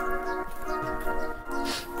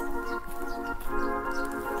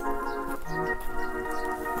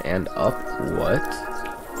 And up, what?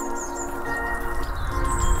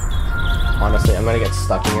 Honestly, I'm gonna get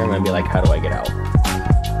stuck in here. I'm gonna be like, how do I get out?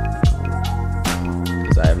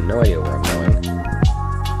 Because I have no idea where I'm going.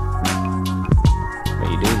 What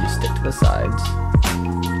you do is you stick to the sides.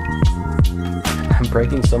 I'm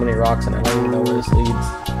breaking so many rocks and I don't even know where this leads.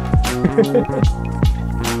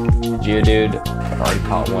 Geodude, I've already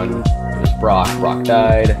caught one. It was Brock. Brock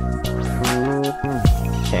died.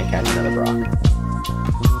 Can't catch another Brock.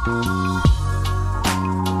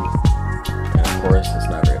 And of course, it's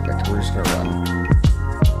not very effective. We're just gonna run.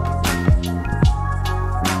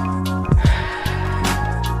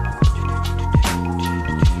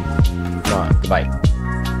 Come on, the bite.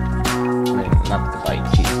 Not the bite,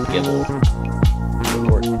 jeez, Gibble.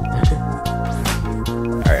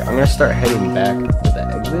 Alright, I'm gonna start heading back to the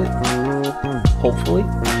exit. Hopefully.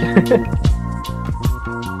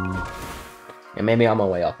 And maybe on my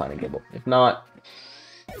way I'll find a Gibble. If not,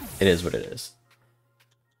 it is what it is.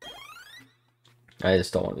 I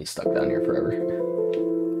just don't want to be stuck down here forever.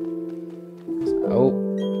 Oh.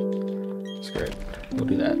 Screw it. We'll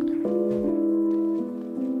do that.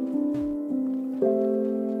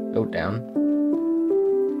 Go down.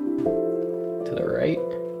 To the right.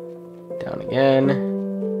 Down again.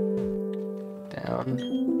 Down.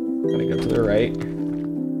 I'm gonna go to the right.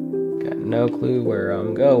 Got no clue where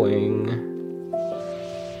I'm going.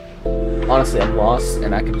 Honestly, I'm lost,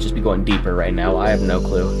 and I could just be going deeper right now. I have no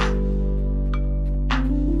clue.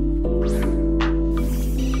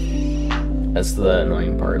 That's the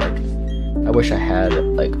annoying part. Like, I wish I had,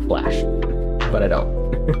 like, flash, but I don't.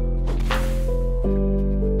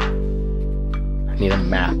 I need a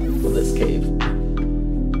map of this cave.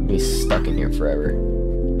 I'm be stuck in here forever.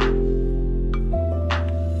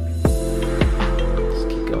 Just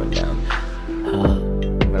keep going down.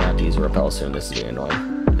 I'm gonna have to use a repel soon. This is getting annoying.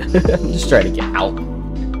 I'm just trying to get out.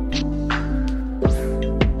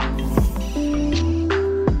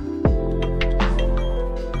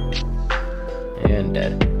 And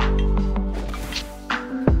dead.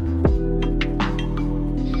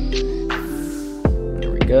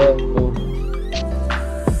 There we go.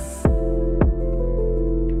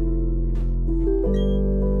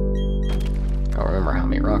 I don't remember how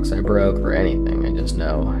many rocks I broke or anything. I just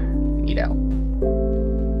know I need out.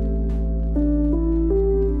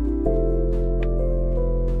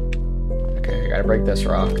 Okay, I gotta break this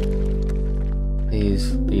rock.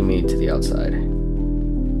 Please lead me to the outside.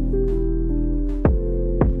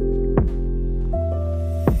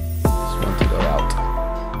 Just want to go out.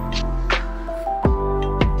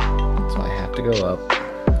 So I have to go up.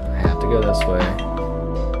 I have to go this way.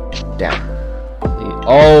 Down.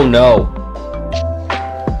 Oh no!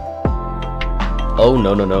 Oh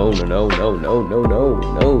no no no no no no no no no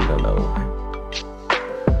no no no.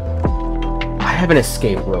 I have an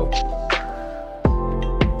escape rope.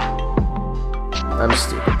 I'm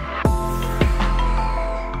stupid.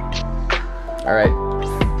 Alright.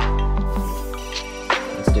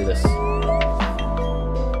 Let's do this.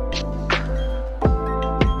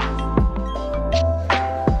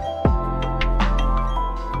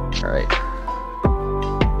 Alright.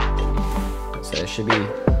 So it should be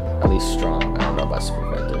at least strong. I don't know about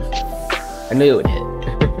super effective. I knew it would hit.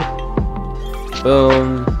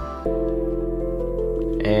 Boom.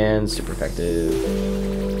 And super effective.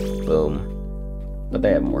 Boom. But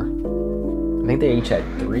they have more. I think they each had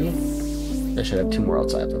 3. They should have 2 more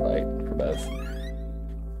outside the fight for both.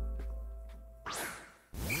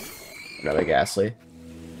 Another Ghastly.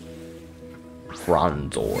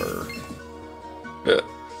 Bronzor.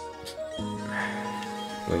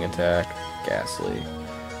 Wing attack. Ghastly.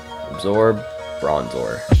 Absorb.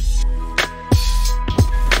 Bronzor.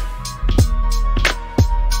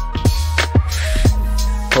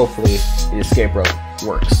 Hopefully the escape rope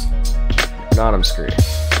works. If not, I'm screwed.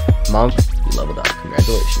 Monk, you leveled up.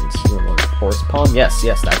 Congratulations. You want to force palm? Yes,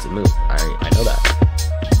 yes, that's a move. I know that.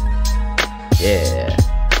 Yeah.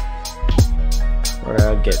 We're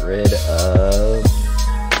gonna get rid of.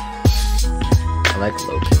 I like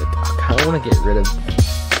locate. I kind of want to get rid of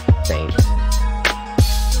faint.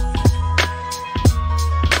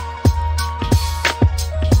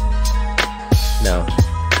 No.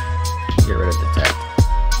 Get rid of detect.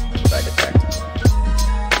 By detect.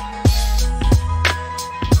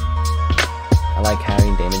 I like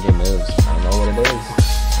having damaging moves. I don't know what it is.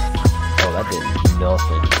 Oh, that did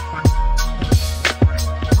nothing.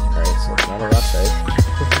 Alright, so it's not a rock type.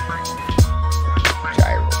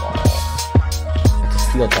 Gyro ball. It's a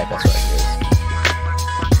steel type, that's what it is.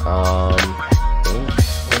 I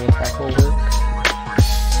think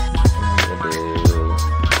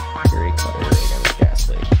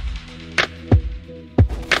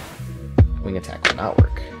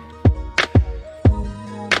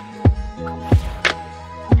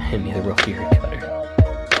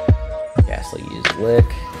Ghastly, use Lick.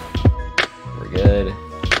 We're good.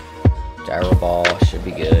 Gyro Ball should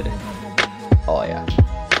be good. Oh yeah,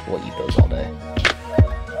 we'll eat those all day.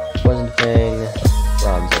 Poison Fang,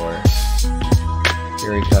 Bronzor,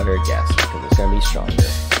 Fury Cutter, Ghastly, because it's gonna be stronger.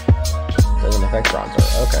 Doesn't affect Bronzor.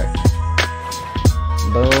 Okay.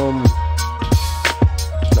 Boom.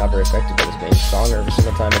 Not very effective, but it's getting stronger every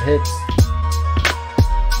single time it hits.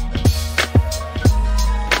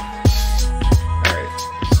 Alright,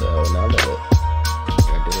 so now that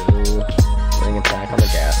I'm gonna do Wing Attack on the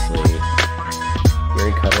Ghastly,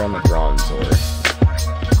 Fury Cutter on the Bronzor.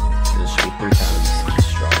 This should be 3 times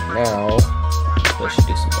strong now. So it should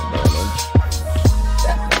do some damage.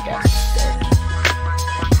 That Ghastly's dead.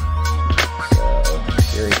 So,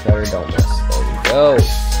 Fury Cutter, don't miss. There we go.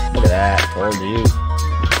 Look at that, told you.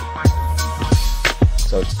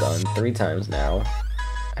 So it's done 3 times now.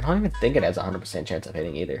 I don't even think it has a 100% chance of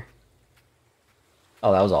hitting either.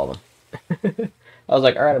 Oh, that was all of them. I was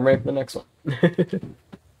like, alright, I'm ready for the next one.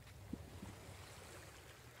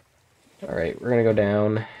 Alright, we're gonna go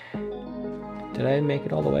down. Did I make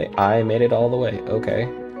it all the way? I made it all the way. Okay.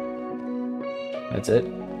 That's it.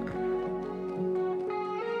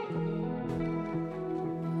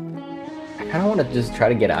 I kinda wanna just try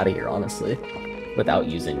to get out of here, honestly. Without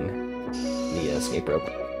using the escape rope.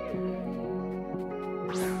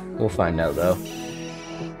 We'll find out though.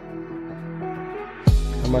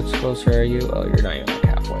 How much closer are you? Oh, you're not even like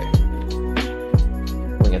halfway.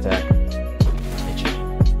 Wing attack. Hit you.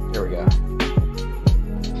 Here we go.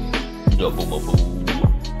 Double bubble.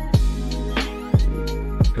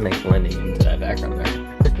 Nice blending into that background there.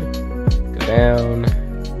 Go down.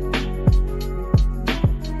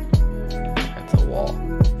 That's a wall.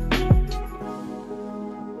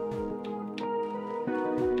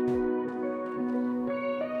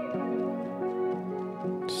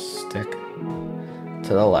 Stick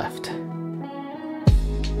to the left.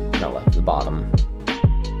 Not left, the bottom.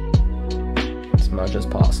 As much as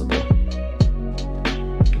possible.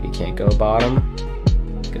 If you can't go bottom,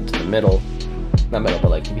 get to the middle. Not middle,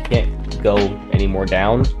 but like if you can't go any more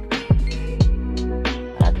down,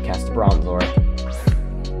 I have to cast the Bronzor.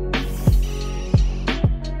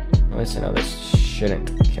 At least I know this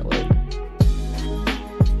shouldn't kill it.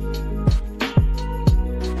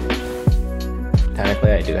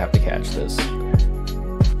 Technically, I do have to catch this.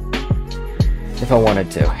 If I wanted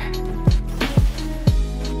to.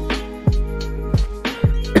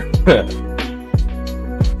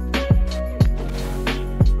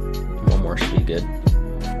 One more should be good.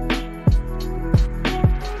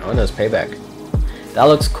 Oh, no, it's payback. That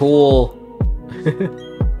looks cool.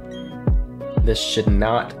 This should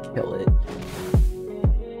not kill it.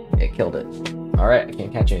 It killed it. Alright, I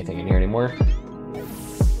can't catch anything in here anymore.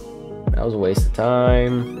 That was a waste of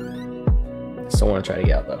time. I still want to try to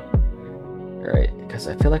get out though. Alright, because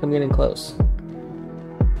I feel like I'm getting close.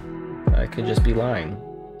 I could just be lying.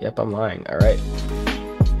 Yep, I'm lying. Alright.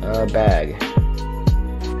 Bag.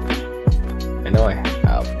 I know I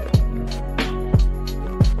have.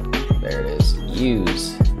 There it is.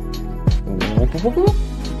 Use.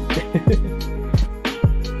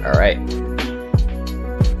 Alright.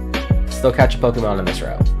 Still catch a Pokemon in this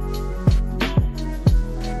route.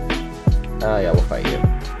 Oh yeah, we'll fight you.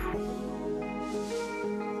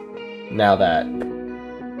 Now that...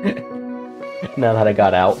 now that I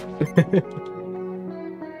got out.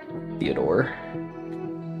 Theodore.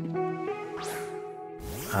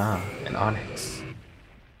 Ah, an Onyx.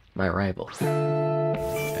 My rival.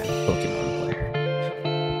 And Pokemon player.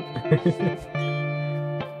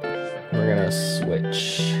 We're gonna switch.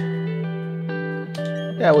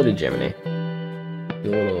 Yeah, we'll do Gemini. Do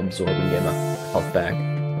a little absorb and get my health back.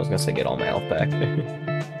 I was gonna say get all my health back.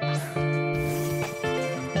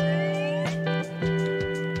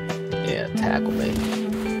 Yeah, tackle me.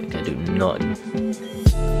 I can't do nothing.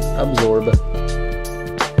 Absorb.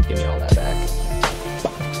 Give me all that back.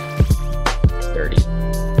 30.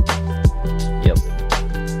 Yep.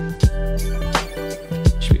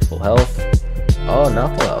 Should be full health. Oh,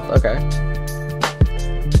 not full health. Okay.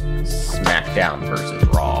 Smackdown versus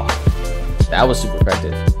Raw. That was super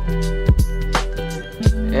effective.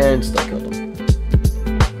 And still killed him.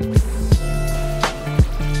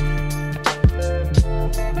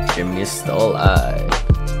 Jimmy is still alive.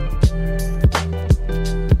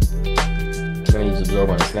 I'm gonna use Absorb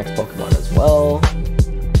on this next Pokemon as well.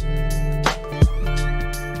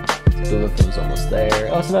 Boothum's almost there.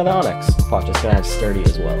 Oh, it's another Onyx. Watch, it's gonna have Sturdy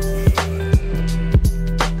as well. I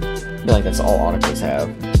feel like that's all Onyxes have.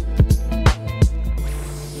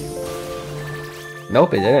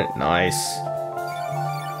 Nope, it didn't. Nice.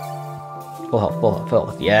 Full health, full health, full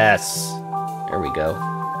health. Yes! There we go.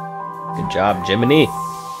 Good job, Jiminy.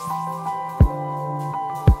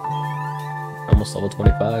 Almost level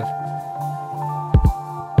 25.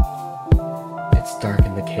 It's dark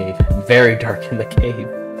in the cave. Very dark in the cave.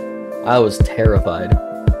 I was terrified.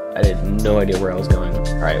 I had no idea where I was going.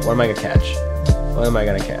 Alright, what am I gonna catch? What am I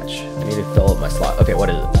gonna catch? I need to fill up my slot. Okay, what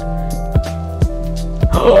is it?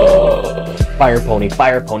 Fire pony,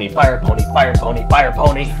 fire pony, fire pony, fire pony, fire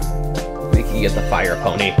pony. We can get the fire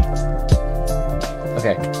pony.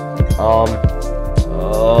 Okay. Oh,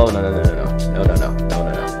 no.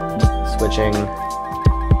 Switching.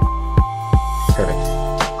 Perfect.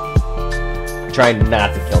 I'm trying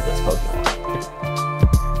not to kill this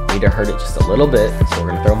Pokemon. Need to hurt it just a little bit, so we're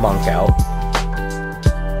gonna throw Monk out.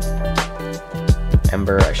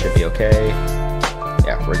 Ember, I should be okay.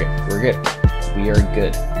 Yeah, we're good. We're good. We are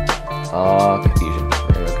good. Confusion.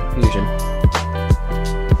 Confusion.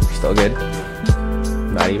 We're still good.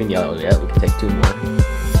 Not even yellow yet. We can take 2 more.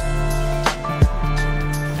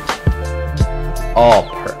 Oh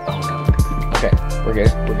no. Okay, we're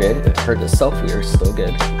good. We're good. It hurt itself. We are still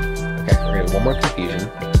good. Okay, we're gonna do 1 more confusion.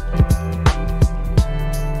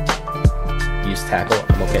 Use tackle.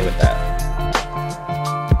 I'm okay with that.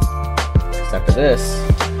 Because after this,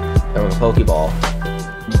 throwing a Pokeball.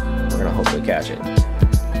 We're gonna hopefully catch it.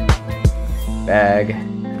 Bag.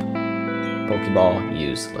 Pokeball.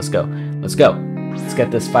 Use. Let's go. Let's go. Let's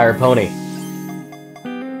get this fire pony.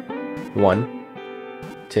 1,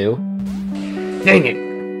 2. Dang it!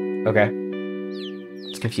 Okay.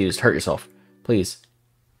 It's confused. Hurt yourself. Please.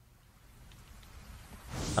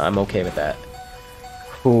 I'm okay with that.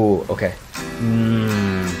 Ooh, okay.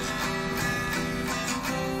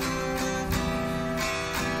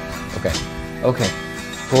 Okay. Okay.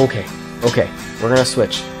 Okay. Okay. We're gonna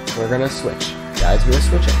switch. We're gonna switch. Guys, we're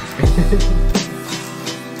switching.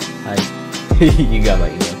 Hi. You got my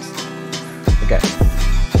emotes. Okay.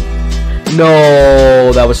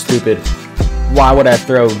 No, that was stupid. Why would I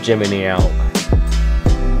throw Jiminy out?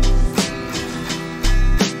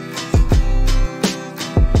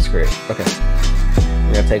 Screw it. Okay.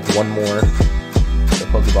 We're gonna take 1 more. The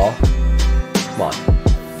Pokeball. Come on.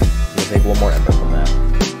 We're gonna take 1 more Ember from that.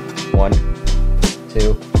 1,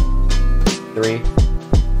 2, 3.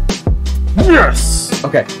 Yes!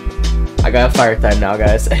 Okay. I got a fire type now,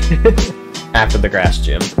 guys. After the grass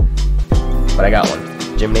gym. But I got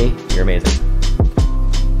 1. Jiminy, you're amazing.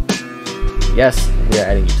 Yes, we are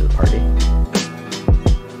adding you to the party.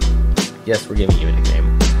 Yes, we're giving you a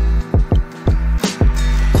nickname.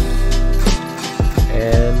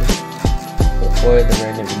 And avoid the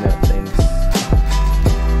random email things.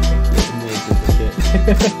 Give me a duplicate.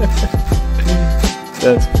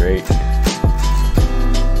 That's great.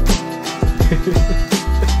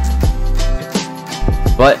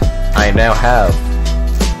 But I now have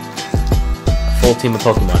a full team of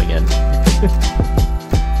Pokemon again.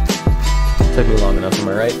 Took me long enough, am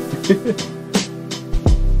I right?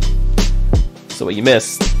 So what you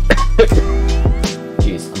missed?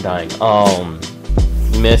 Jeez, I'm dying.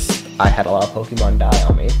 You missed. I had a lot of Pokemon die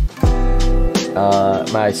on me.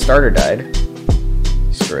 My starter died.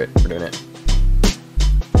 Screw it, we're doing it.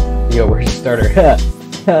 Yo, where's your starter?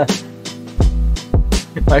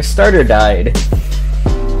 My starter died.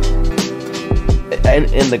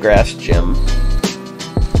 In the grass gym.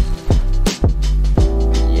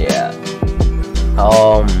 Yeah.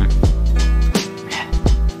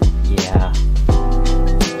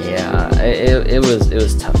 Yeah. It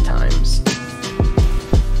was tough times.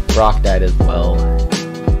 Brock died as well.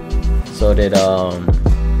 So did who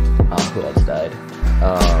else died?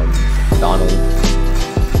 Donald,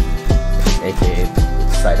 aka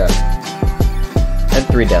Psyduck. Had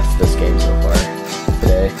 3 deaths this game so far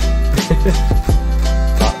today.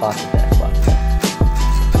 Lots of deaths, lots of deaths.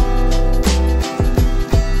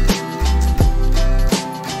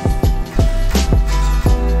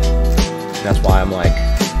 That's why I'm like,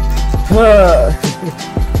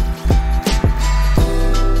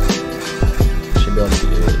 should be able to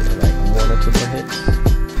do like 1 or 2 more hits.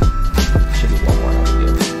 Should be 1 more I'll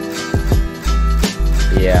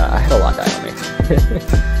do. Yeah, I had a lot die on me.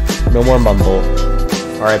 No more Mumble.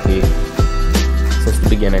 RIP. Since the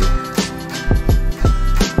beginning.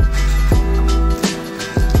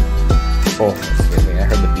 Oh, excuse me. I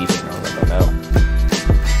heard the beeping. I was like, oh no.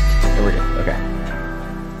 Here we go. Okay.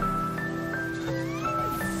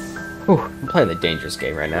 Whew, I'm playing the dangerous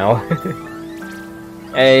game right now.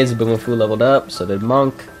 Hey, Zaboomafoo leveled up. So did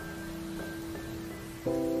Monk.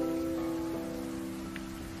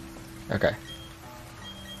 Okay.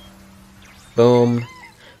 Boom.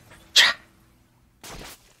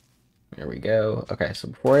 There we go. Okay, so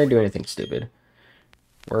before I do anything stupid,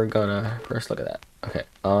 we're gonna first look at that. Okay,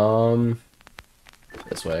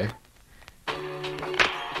 this way.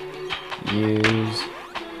 Use.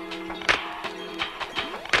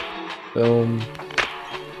 Boom.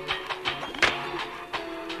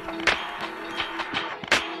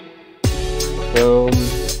 Boom.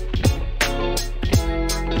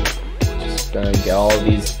 Just gonna get all of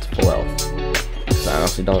these to full health. Because I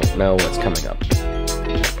honestly don't know what's coming up.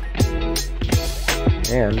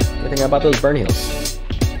 And good thing about those burn heals.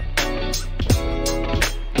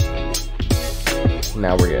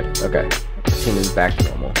 Now we're good. Okay. Our team is back to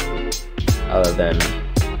normal. Other than,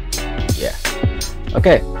 yeah.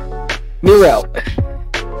 Okay. New route.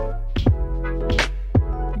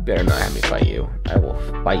 You better not have me fight you. I will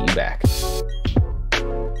fight you back.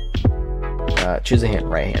 Choose a hand.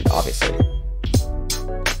 Right hand, obviously.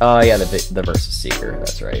 Oh yeah, the versus seeker.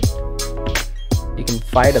 That's right. You can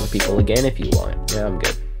fight other people again if you want. Yeah, I'm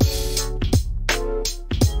good.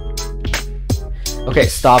 Okay,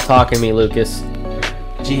 stop talking to me, Lucas.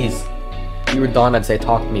 Jeez. If you were Dawn, I'd say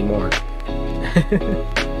talk to me more. I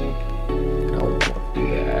don't want to do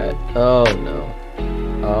that. Oh no.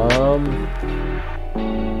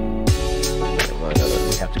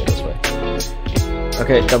 We have to go this way.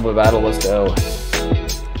 Okay, double battle, let's go.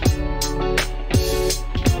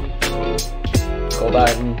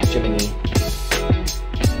 Golden Jiminy.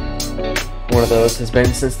 One of those has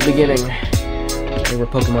been since the beginning. They were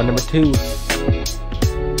Pokemon number 2.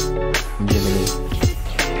 Jiminy.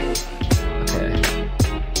 Okay.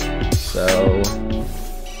 So,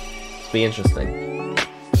 it'll be interesting.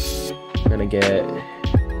 I'm gonna get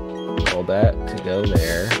all that to go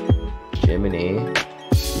there. Jiminy,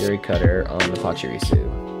 Fury Cutter on the Pachirisu.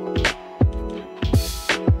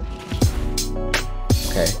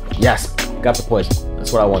 Okay. Yes! Got the poison.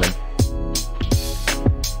 That's what I wanted.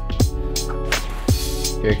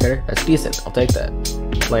 Fury Cutter? That's decent. I'll take that.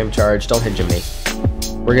 Flame Charge. Don't hit Jiminy.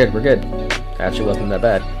 We're good. We're good. Actually wasn't that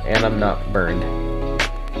bad. And I'm not burned.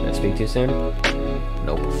 Did I speak too soon?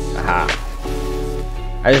 Nope. Aha.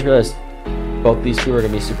 I just realized both these two are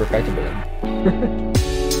going to be super effective with him.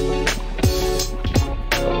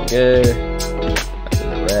 Good. That's in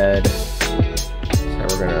the red. So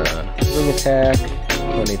we're going to wing attack.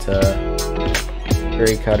 Ponyta.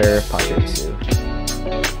 Fury Cutter. Pachirisu.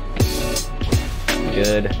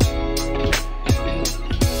 Good.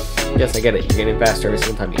 Yes, I get it. You're getting faster every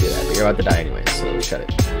single time you do that, but you're about to die anyway, so shut it.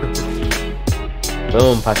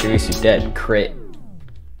 Boom, Pachirisu dead. Crit.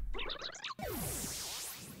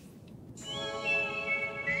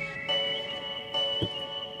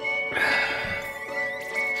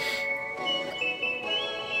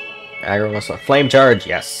 Aggro muscle. Flame Charge,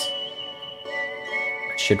 yes.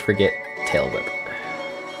 I should forget Tail Whip.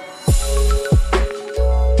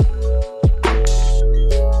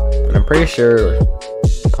 And I'm pretty sure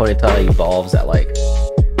Ponyta evolves at like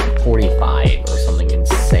 45 or something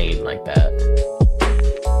insane like that.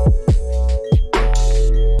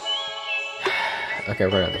 Okay,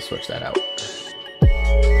 we're gonna have to switch that out.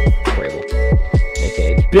 Quable.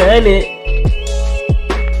 AKA Bennett!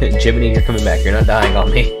 Jiminy, you're coming back. You're not dying on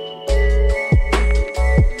me.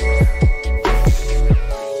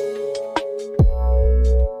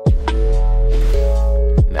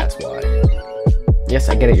 That's why. Yes,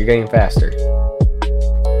 I get it. You're getting faster.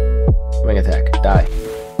 Wing attack. Die.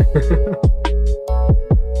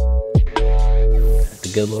 The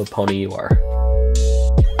good little pony you are.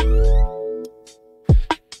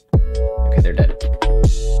 Okay, they're dead.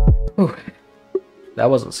 Whew. That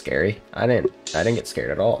wasn't scary. I didn't get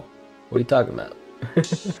scared at all. What are you talking about?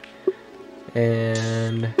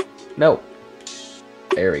 And no.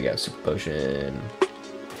 There we go. Super potion.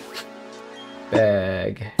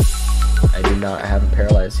 Bag. I do not have a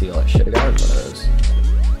paralyzed heal. I should have gotten one of those.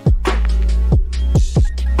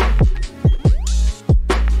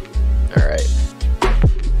 Alright.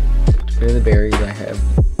 Where are the berries I have?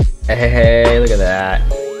 Hey, look at that.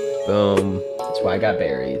 Boom. That's why I got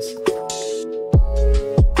berries.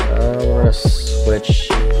 We're gonna switch,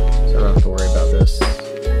 so I don't have to worry about this.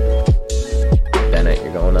 Bennett,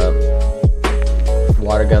 you're going up.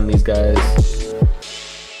 Water gun these guys.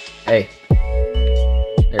 Hey.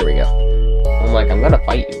 There we go. I'm like, I'm gonna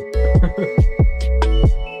fight you.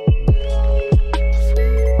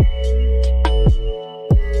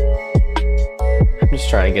 I'm just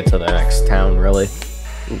trying to get to the next town, really.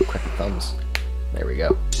 Ooh, quick thumbs. There we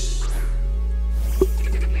go.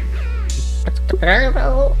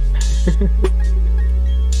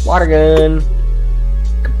 Water gun.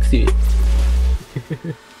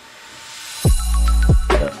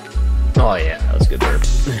 Oh yeah, that was a good burp.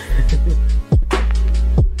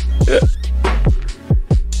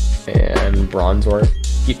 And Bronzor,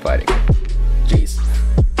 keep fighting. Jeez.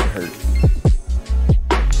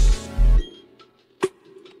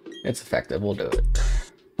 It's effective. We'll do it.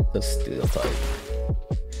 The steel type.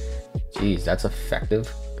 Jeez, that's effective.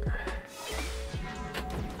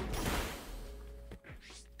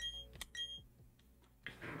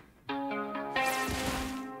 I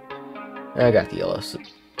got the yellow, so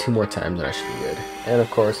 2 more times and I should be good. And of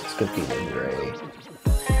course, it's good beaver gray.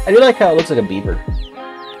 I do like how it looks like a beaver.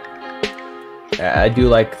 I do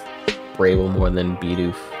like Brable more than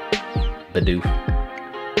Bidoof. Bidoof.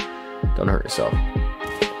 Don't hurt yourself.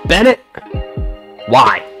 Bennett!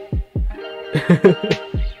 Why?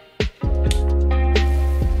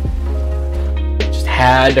 Just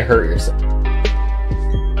had to hurt yourself.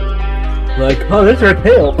 Like, oh, that's her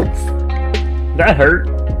tail. That hurt.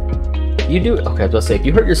 You do. Okay, I was about to say, if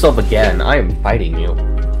you hurt yourself again, I am fighting you.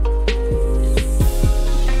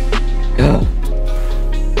 Ugh.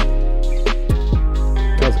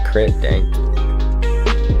 That was a crit, dang.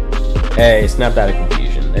 Hey, snapped out of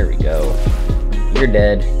confusion. There we go. You're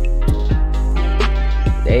dead.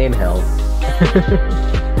 Day in hell.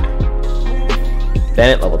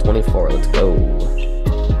 Bennett, level 24. Let's go.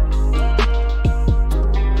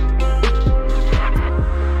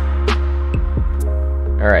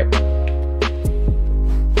 Alright.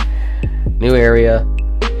 New area.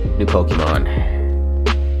 New Pokemon.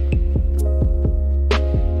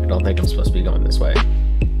 I don't think I'm supposed to be going this way.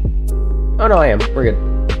 Oh no, I am. We're good.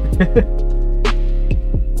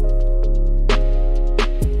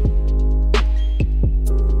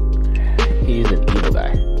 He's an evil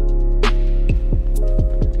guy.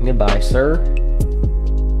 Goodbye, sir.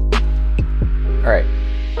 Alright.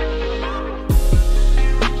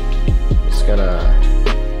 Just gonna...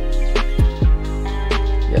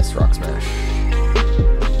 Yes, Rock Smash.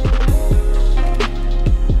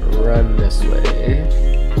 Run this way.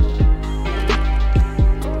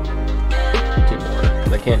 2 more,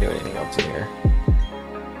 because I can't do anything else in here.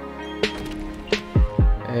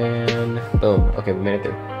 And boom. Okay, we made it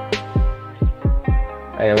through.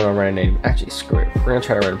 I don't want to run a name. Actually, screw it. We're gonna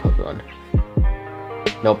try to run a Pokemon.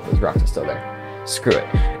 Nope, those rocks are still there. Screw it.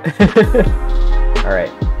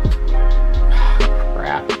 Alright.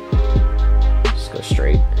 Crap. Just go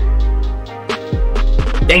straight.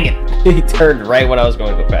 Dang it! He turned right when I was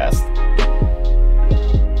going to go fast.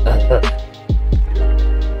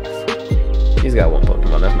 He's got 1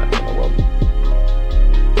 Pokemon. That's not gonna world.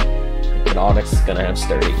 But Onix is gonna have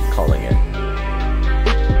Sturdy. Calling it.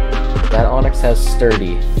 That Onix has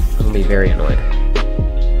Sturdy. I'm gonna be very annoyed.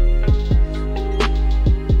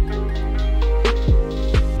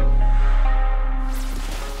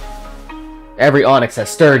 Every Onix has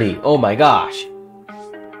Sturdy. Oh my gosh.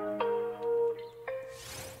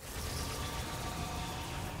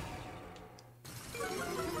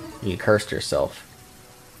 You cursed yourself.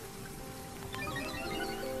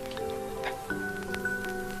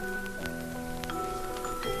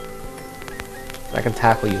 I can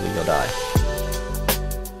tackle you and you'll die.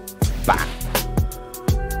 Bah!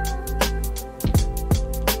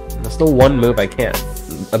 And that's the one move I can't...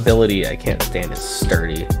 ability I can't stand is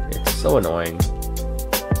Sturdy. It's so annoying.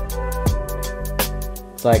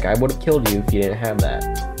 It's like, I would have killed you if you didn't have that.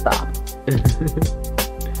 Stop.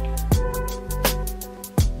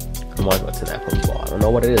 I want what's in that Pokeball. I don't know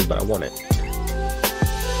what it is, but I want it.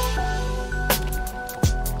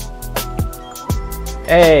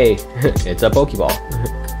 Hey! It's a Pokeball.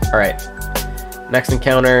 Alright. Next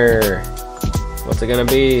encounter. What's it gonna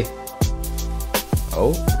be?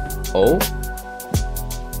 Oh? Oh?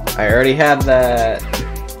 I already have that.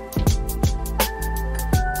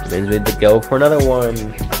 Means we had to go for another one.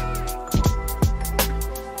 I'm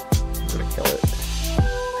gonna kill it.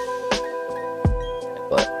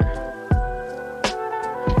 But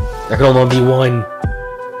there can only be one.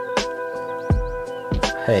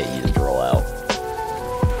 Hey, you just roll out.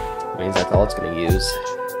 Means that's all it's gonna use.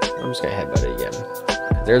 I'm just gonna headbutt it again.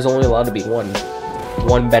 There's only allowed to be one.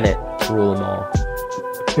 One Bennett to rule them all.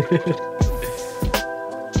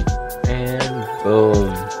 And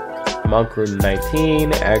boom. Monk grew to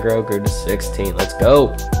 19, aggro grew to 16. Let's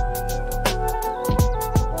go.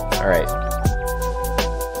 Alright.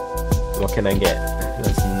 What can I get?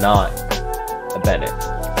 That's not a Bennett.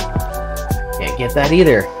 Can't get that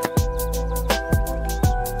either.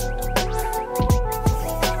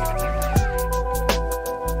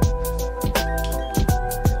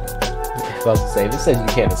 I was about to say, this says you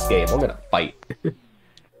can't escape. I'm gonna fight.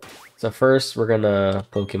 So first, we're gonna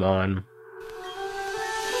Pokemon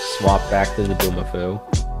swap back to the Boomafoo,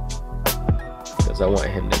 because I want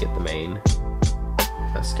him to get the main.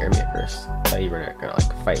 That scared me at first. I thought you were not gonna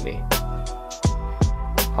like fight me.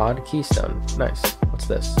 Odd Keystone. Nice. What's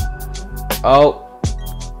this? Oh!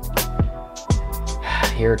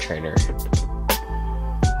 Here, trainer.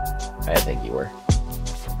 I think you were.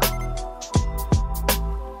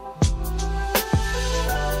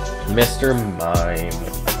 Mr. Mime.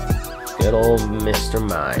 Good old Mr.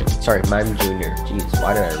 Mime. Sorry, Mime Jr. Jeez,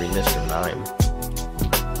 why did I read Mr. Mime?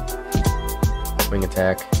 Wing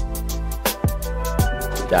attack.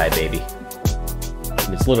 Die, baby.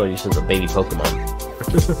 It's literally just a baby Pokemon.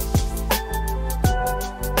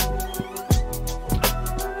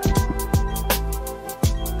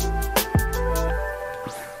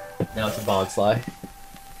 Now it's a Bonsly.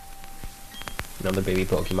 Another baby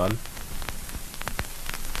Pokemon.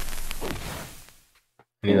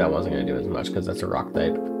 I knew that wasn't going to do as much because that's a rock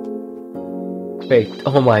type. Fake.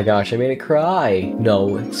 Oh my gosh, I made it cry.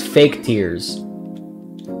 No, it's fake tears.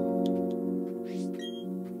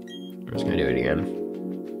 I'm just going to do it again.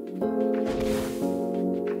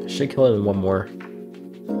 I should kill him in one more.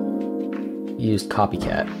 He used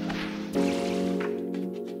Copycat.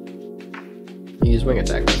 He used Wing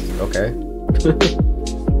Attack. Okay.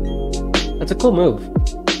 That's a cool move.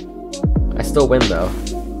 I still win though.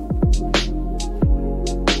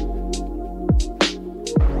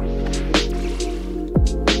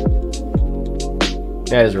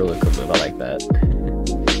 That is a really cool move, I like that.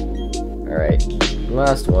 Alright,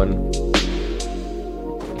 last one.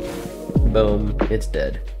 Boom, it's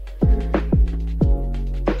dead.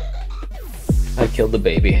 I killed the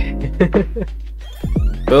baby.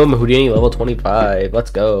 Boom, Houdini level 25.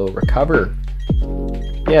 Let's go. Recover.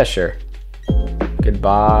 Yeah, sure.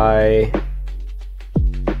 Goodbye.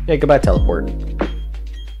 Yeah, goodbye, teleport.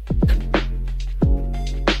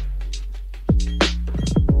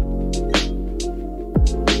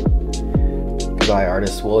 Goodbye,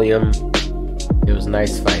 Artist William. It was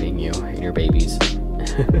nice finding you and your babies.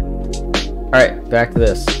 Alright, back to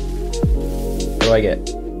this. What do I get?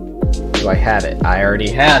 Do I have it? I already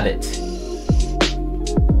have it!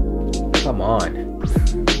 Come on. I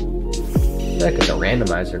feel like it's a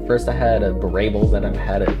randomizer. First I had a Brable, then I've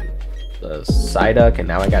had a Psyduck, and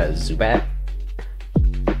now I got a Zubat.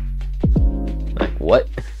 Like, what?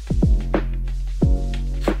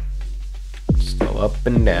 Just go up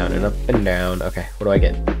and down and up and down. Okay, what do I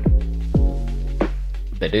get?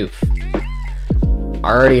 Bidoof. I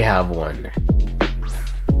already have one.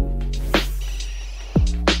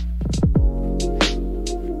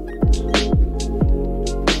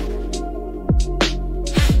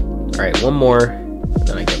 Alright, one more, and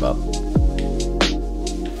then I give up.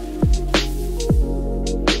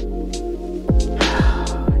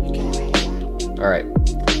 Alright,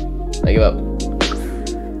 I give up.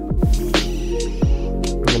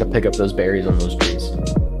 I'm gonna pick up those berries on those trees.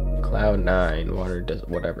 Cloud 9, water does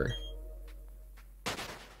whatever.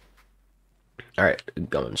 Alright,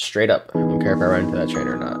 going straight up. I don't care if I run into that train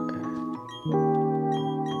or not.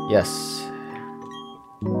 Yes.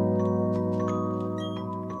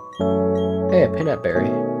 Hey, a peanut berry.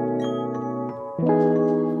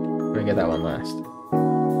 I'm gonna get that one last.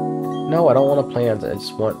 No, I don't want to plant. I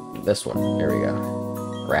just want this one. There we go.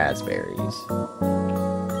 Raspberries.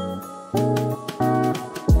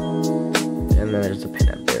 And then there's the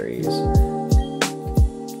peanut berries.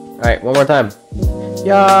 Alright, one more time.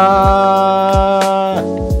 Yeah!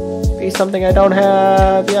 Be something I don't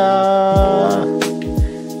have. Yeah!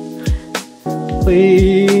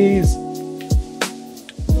 Please!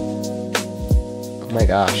 Oh my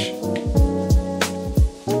gosh.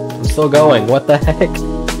 I'm still going. What the heck?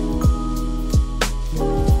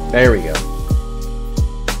 There we go.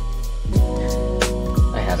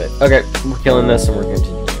 I have it. Okay, we're killing this and we're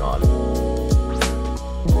continuing on.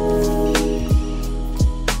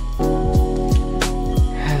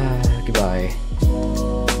 Goodbye.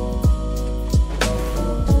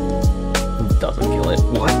 Doesn't kill it.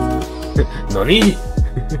 What? Nani?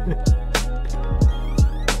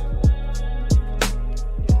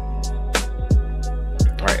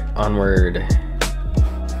 Alright, onward.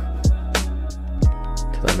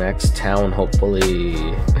 To the next town,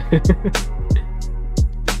 hopefully.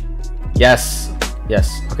 Yes!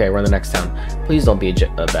 Yes. Okay, we're in the next town. Please don't be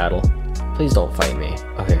a battle. Please don't fight me.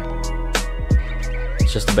 Okay.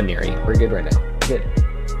 It's just a Baneri. We're good right now. We're good.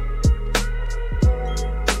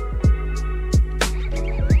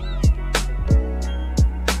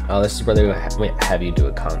 Oh, this is where they have you do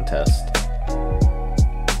a contest.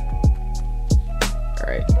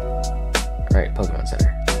 Alright. Alright, Pokemon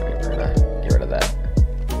Center. Alright, we're gonna get rid of that.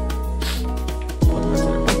 Pokemon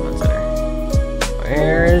Center, Pokemon Center.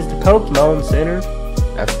 Where is the Pokemon Center?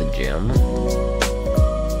 That's the gym.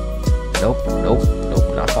 Nope, nope,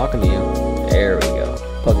 nope, not talking to you. There we go.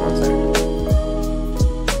 Pokemon Center.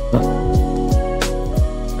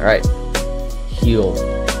 Alright. Heal.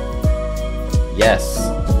 Yes.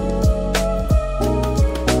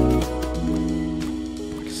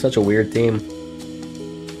 such a weird theme.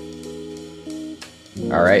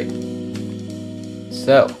 Alright.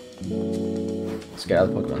 So, let's get out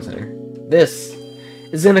of the Pokemon Center. This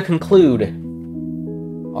is going to conclude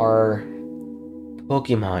our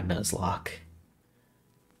Pokemon Nuzlocke.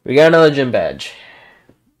 We got another gym badge.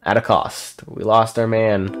 At a cost. We lost our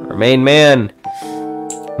main man,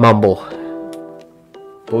 Mumble.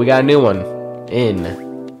 But we got a new one in.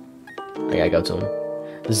 I gotta go to him.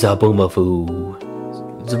 Zaboomafoo.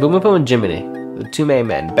 Zaboomafoo and Jiminy. The two main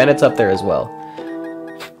men. Bennett's up there as well.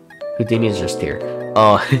 Houdini's just here.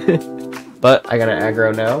 But I got an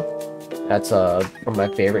aggro now. That's one of my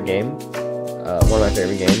favorite games. One of my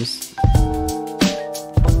favorite games.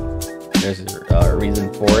 There's a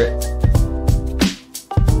reason for it.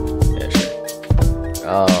 Yeah, sure.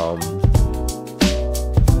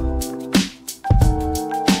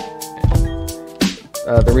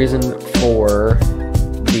 The reason for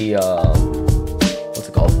the what's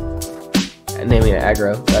it called? Naming it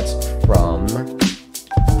aggro. That's from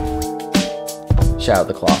Shadow of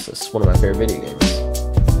the Colossus, one of my favorite video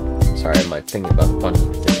games. Sorry, I'm like thinking about a bunch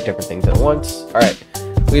of different things at once. Alright,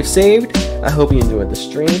 we've saved. I hope you enjoyed the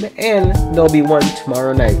stream, and there'll be one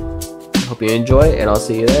tomorrow night. I hope you enjoy, and I'll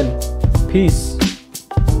see you then. Peace.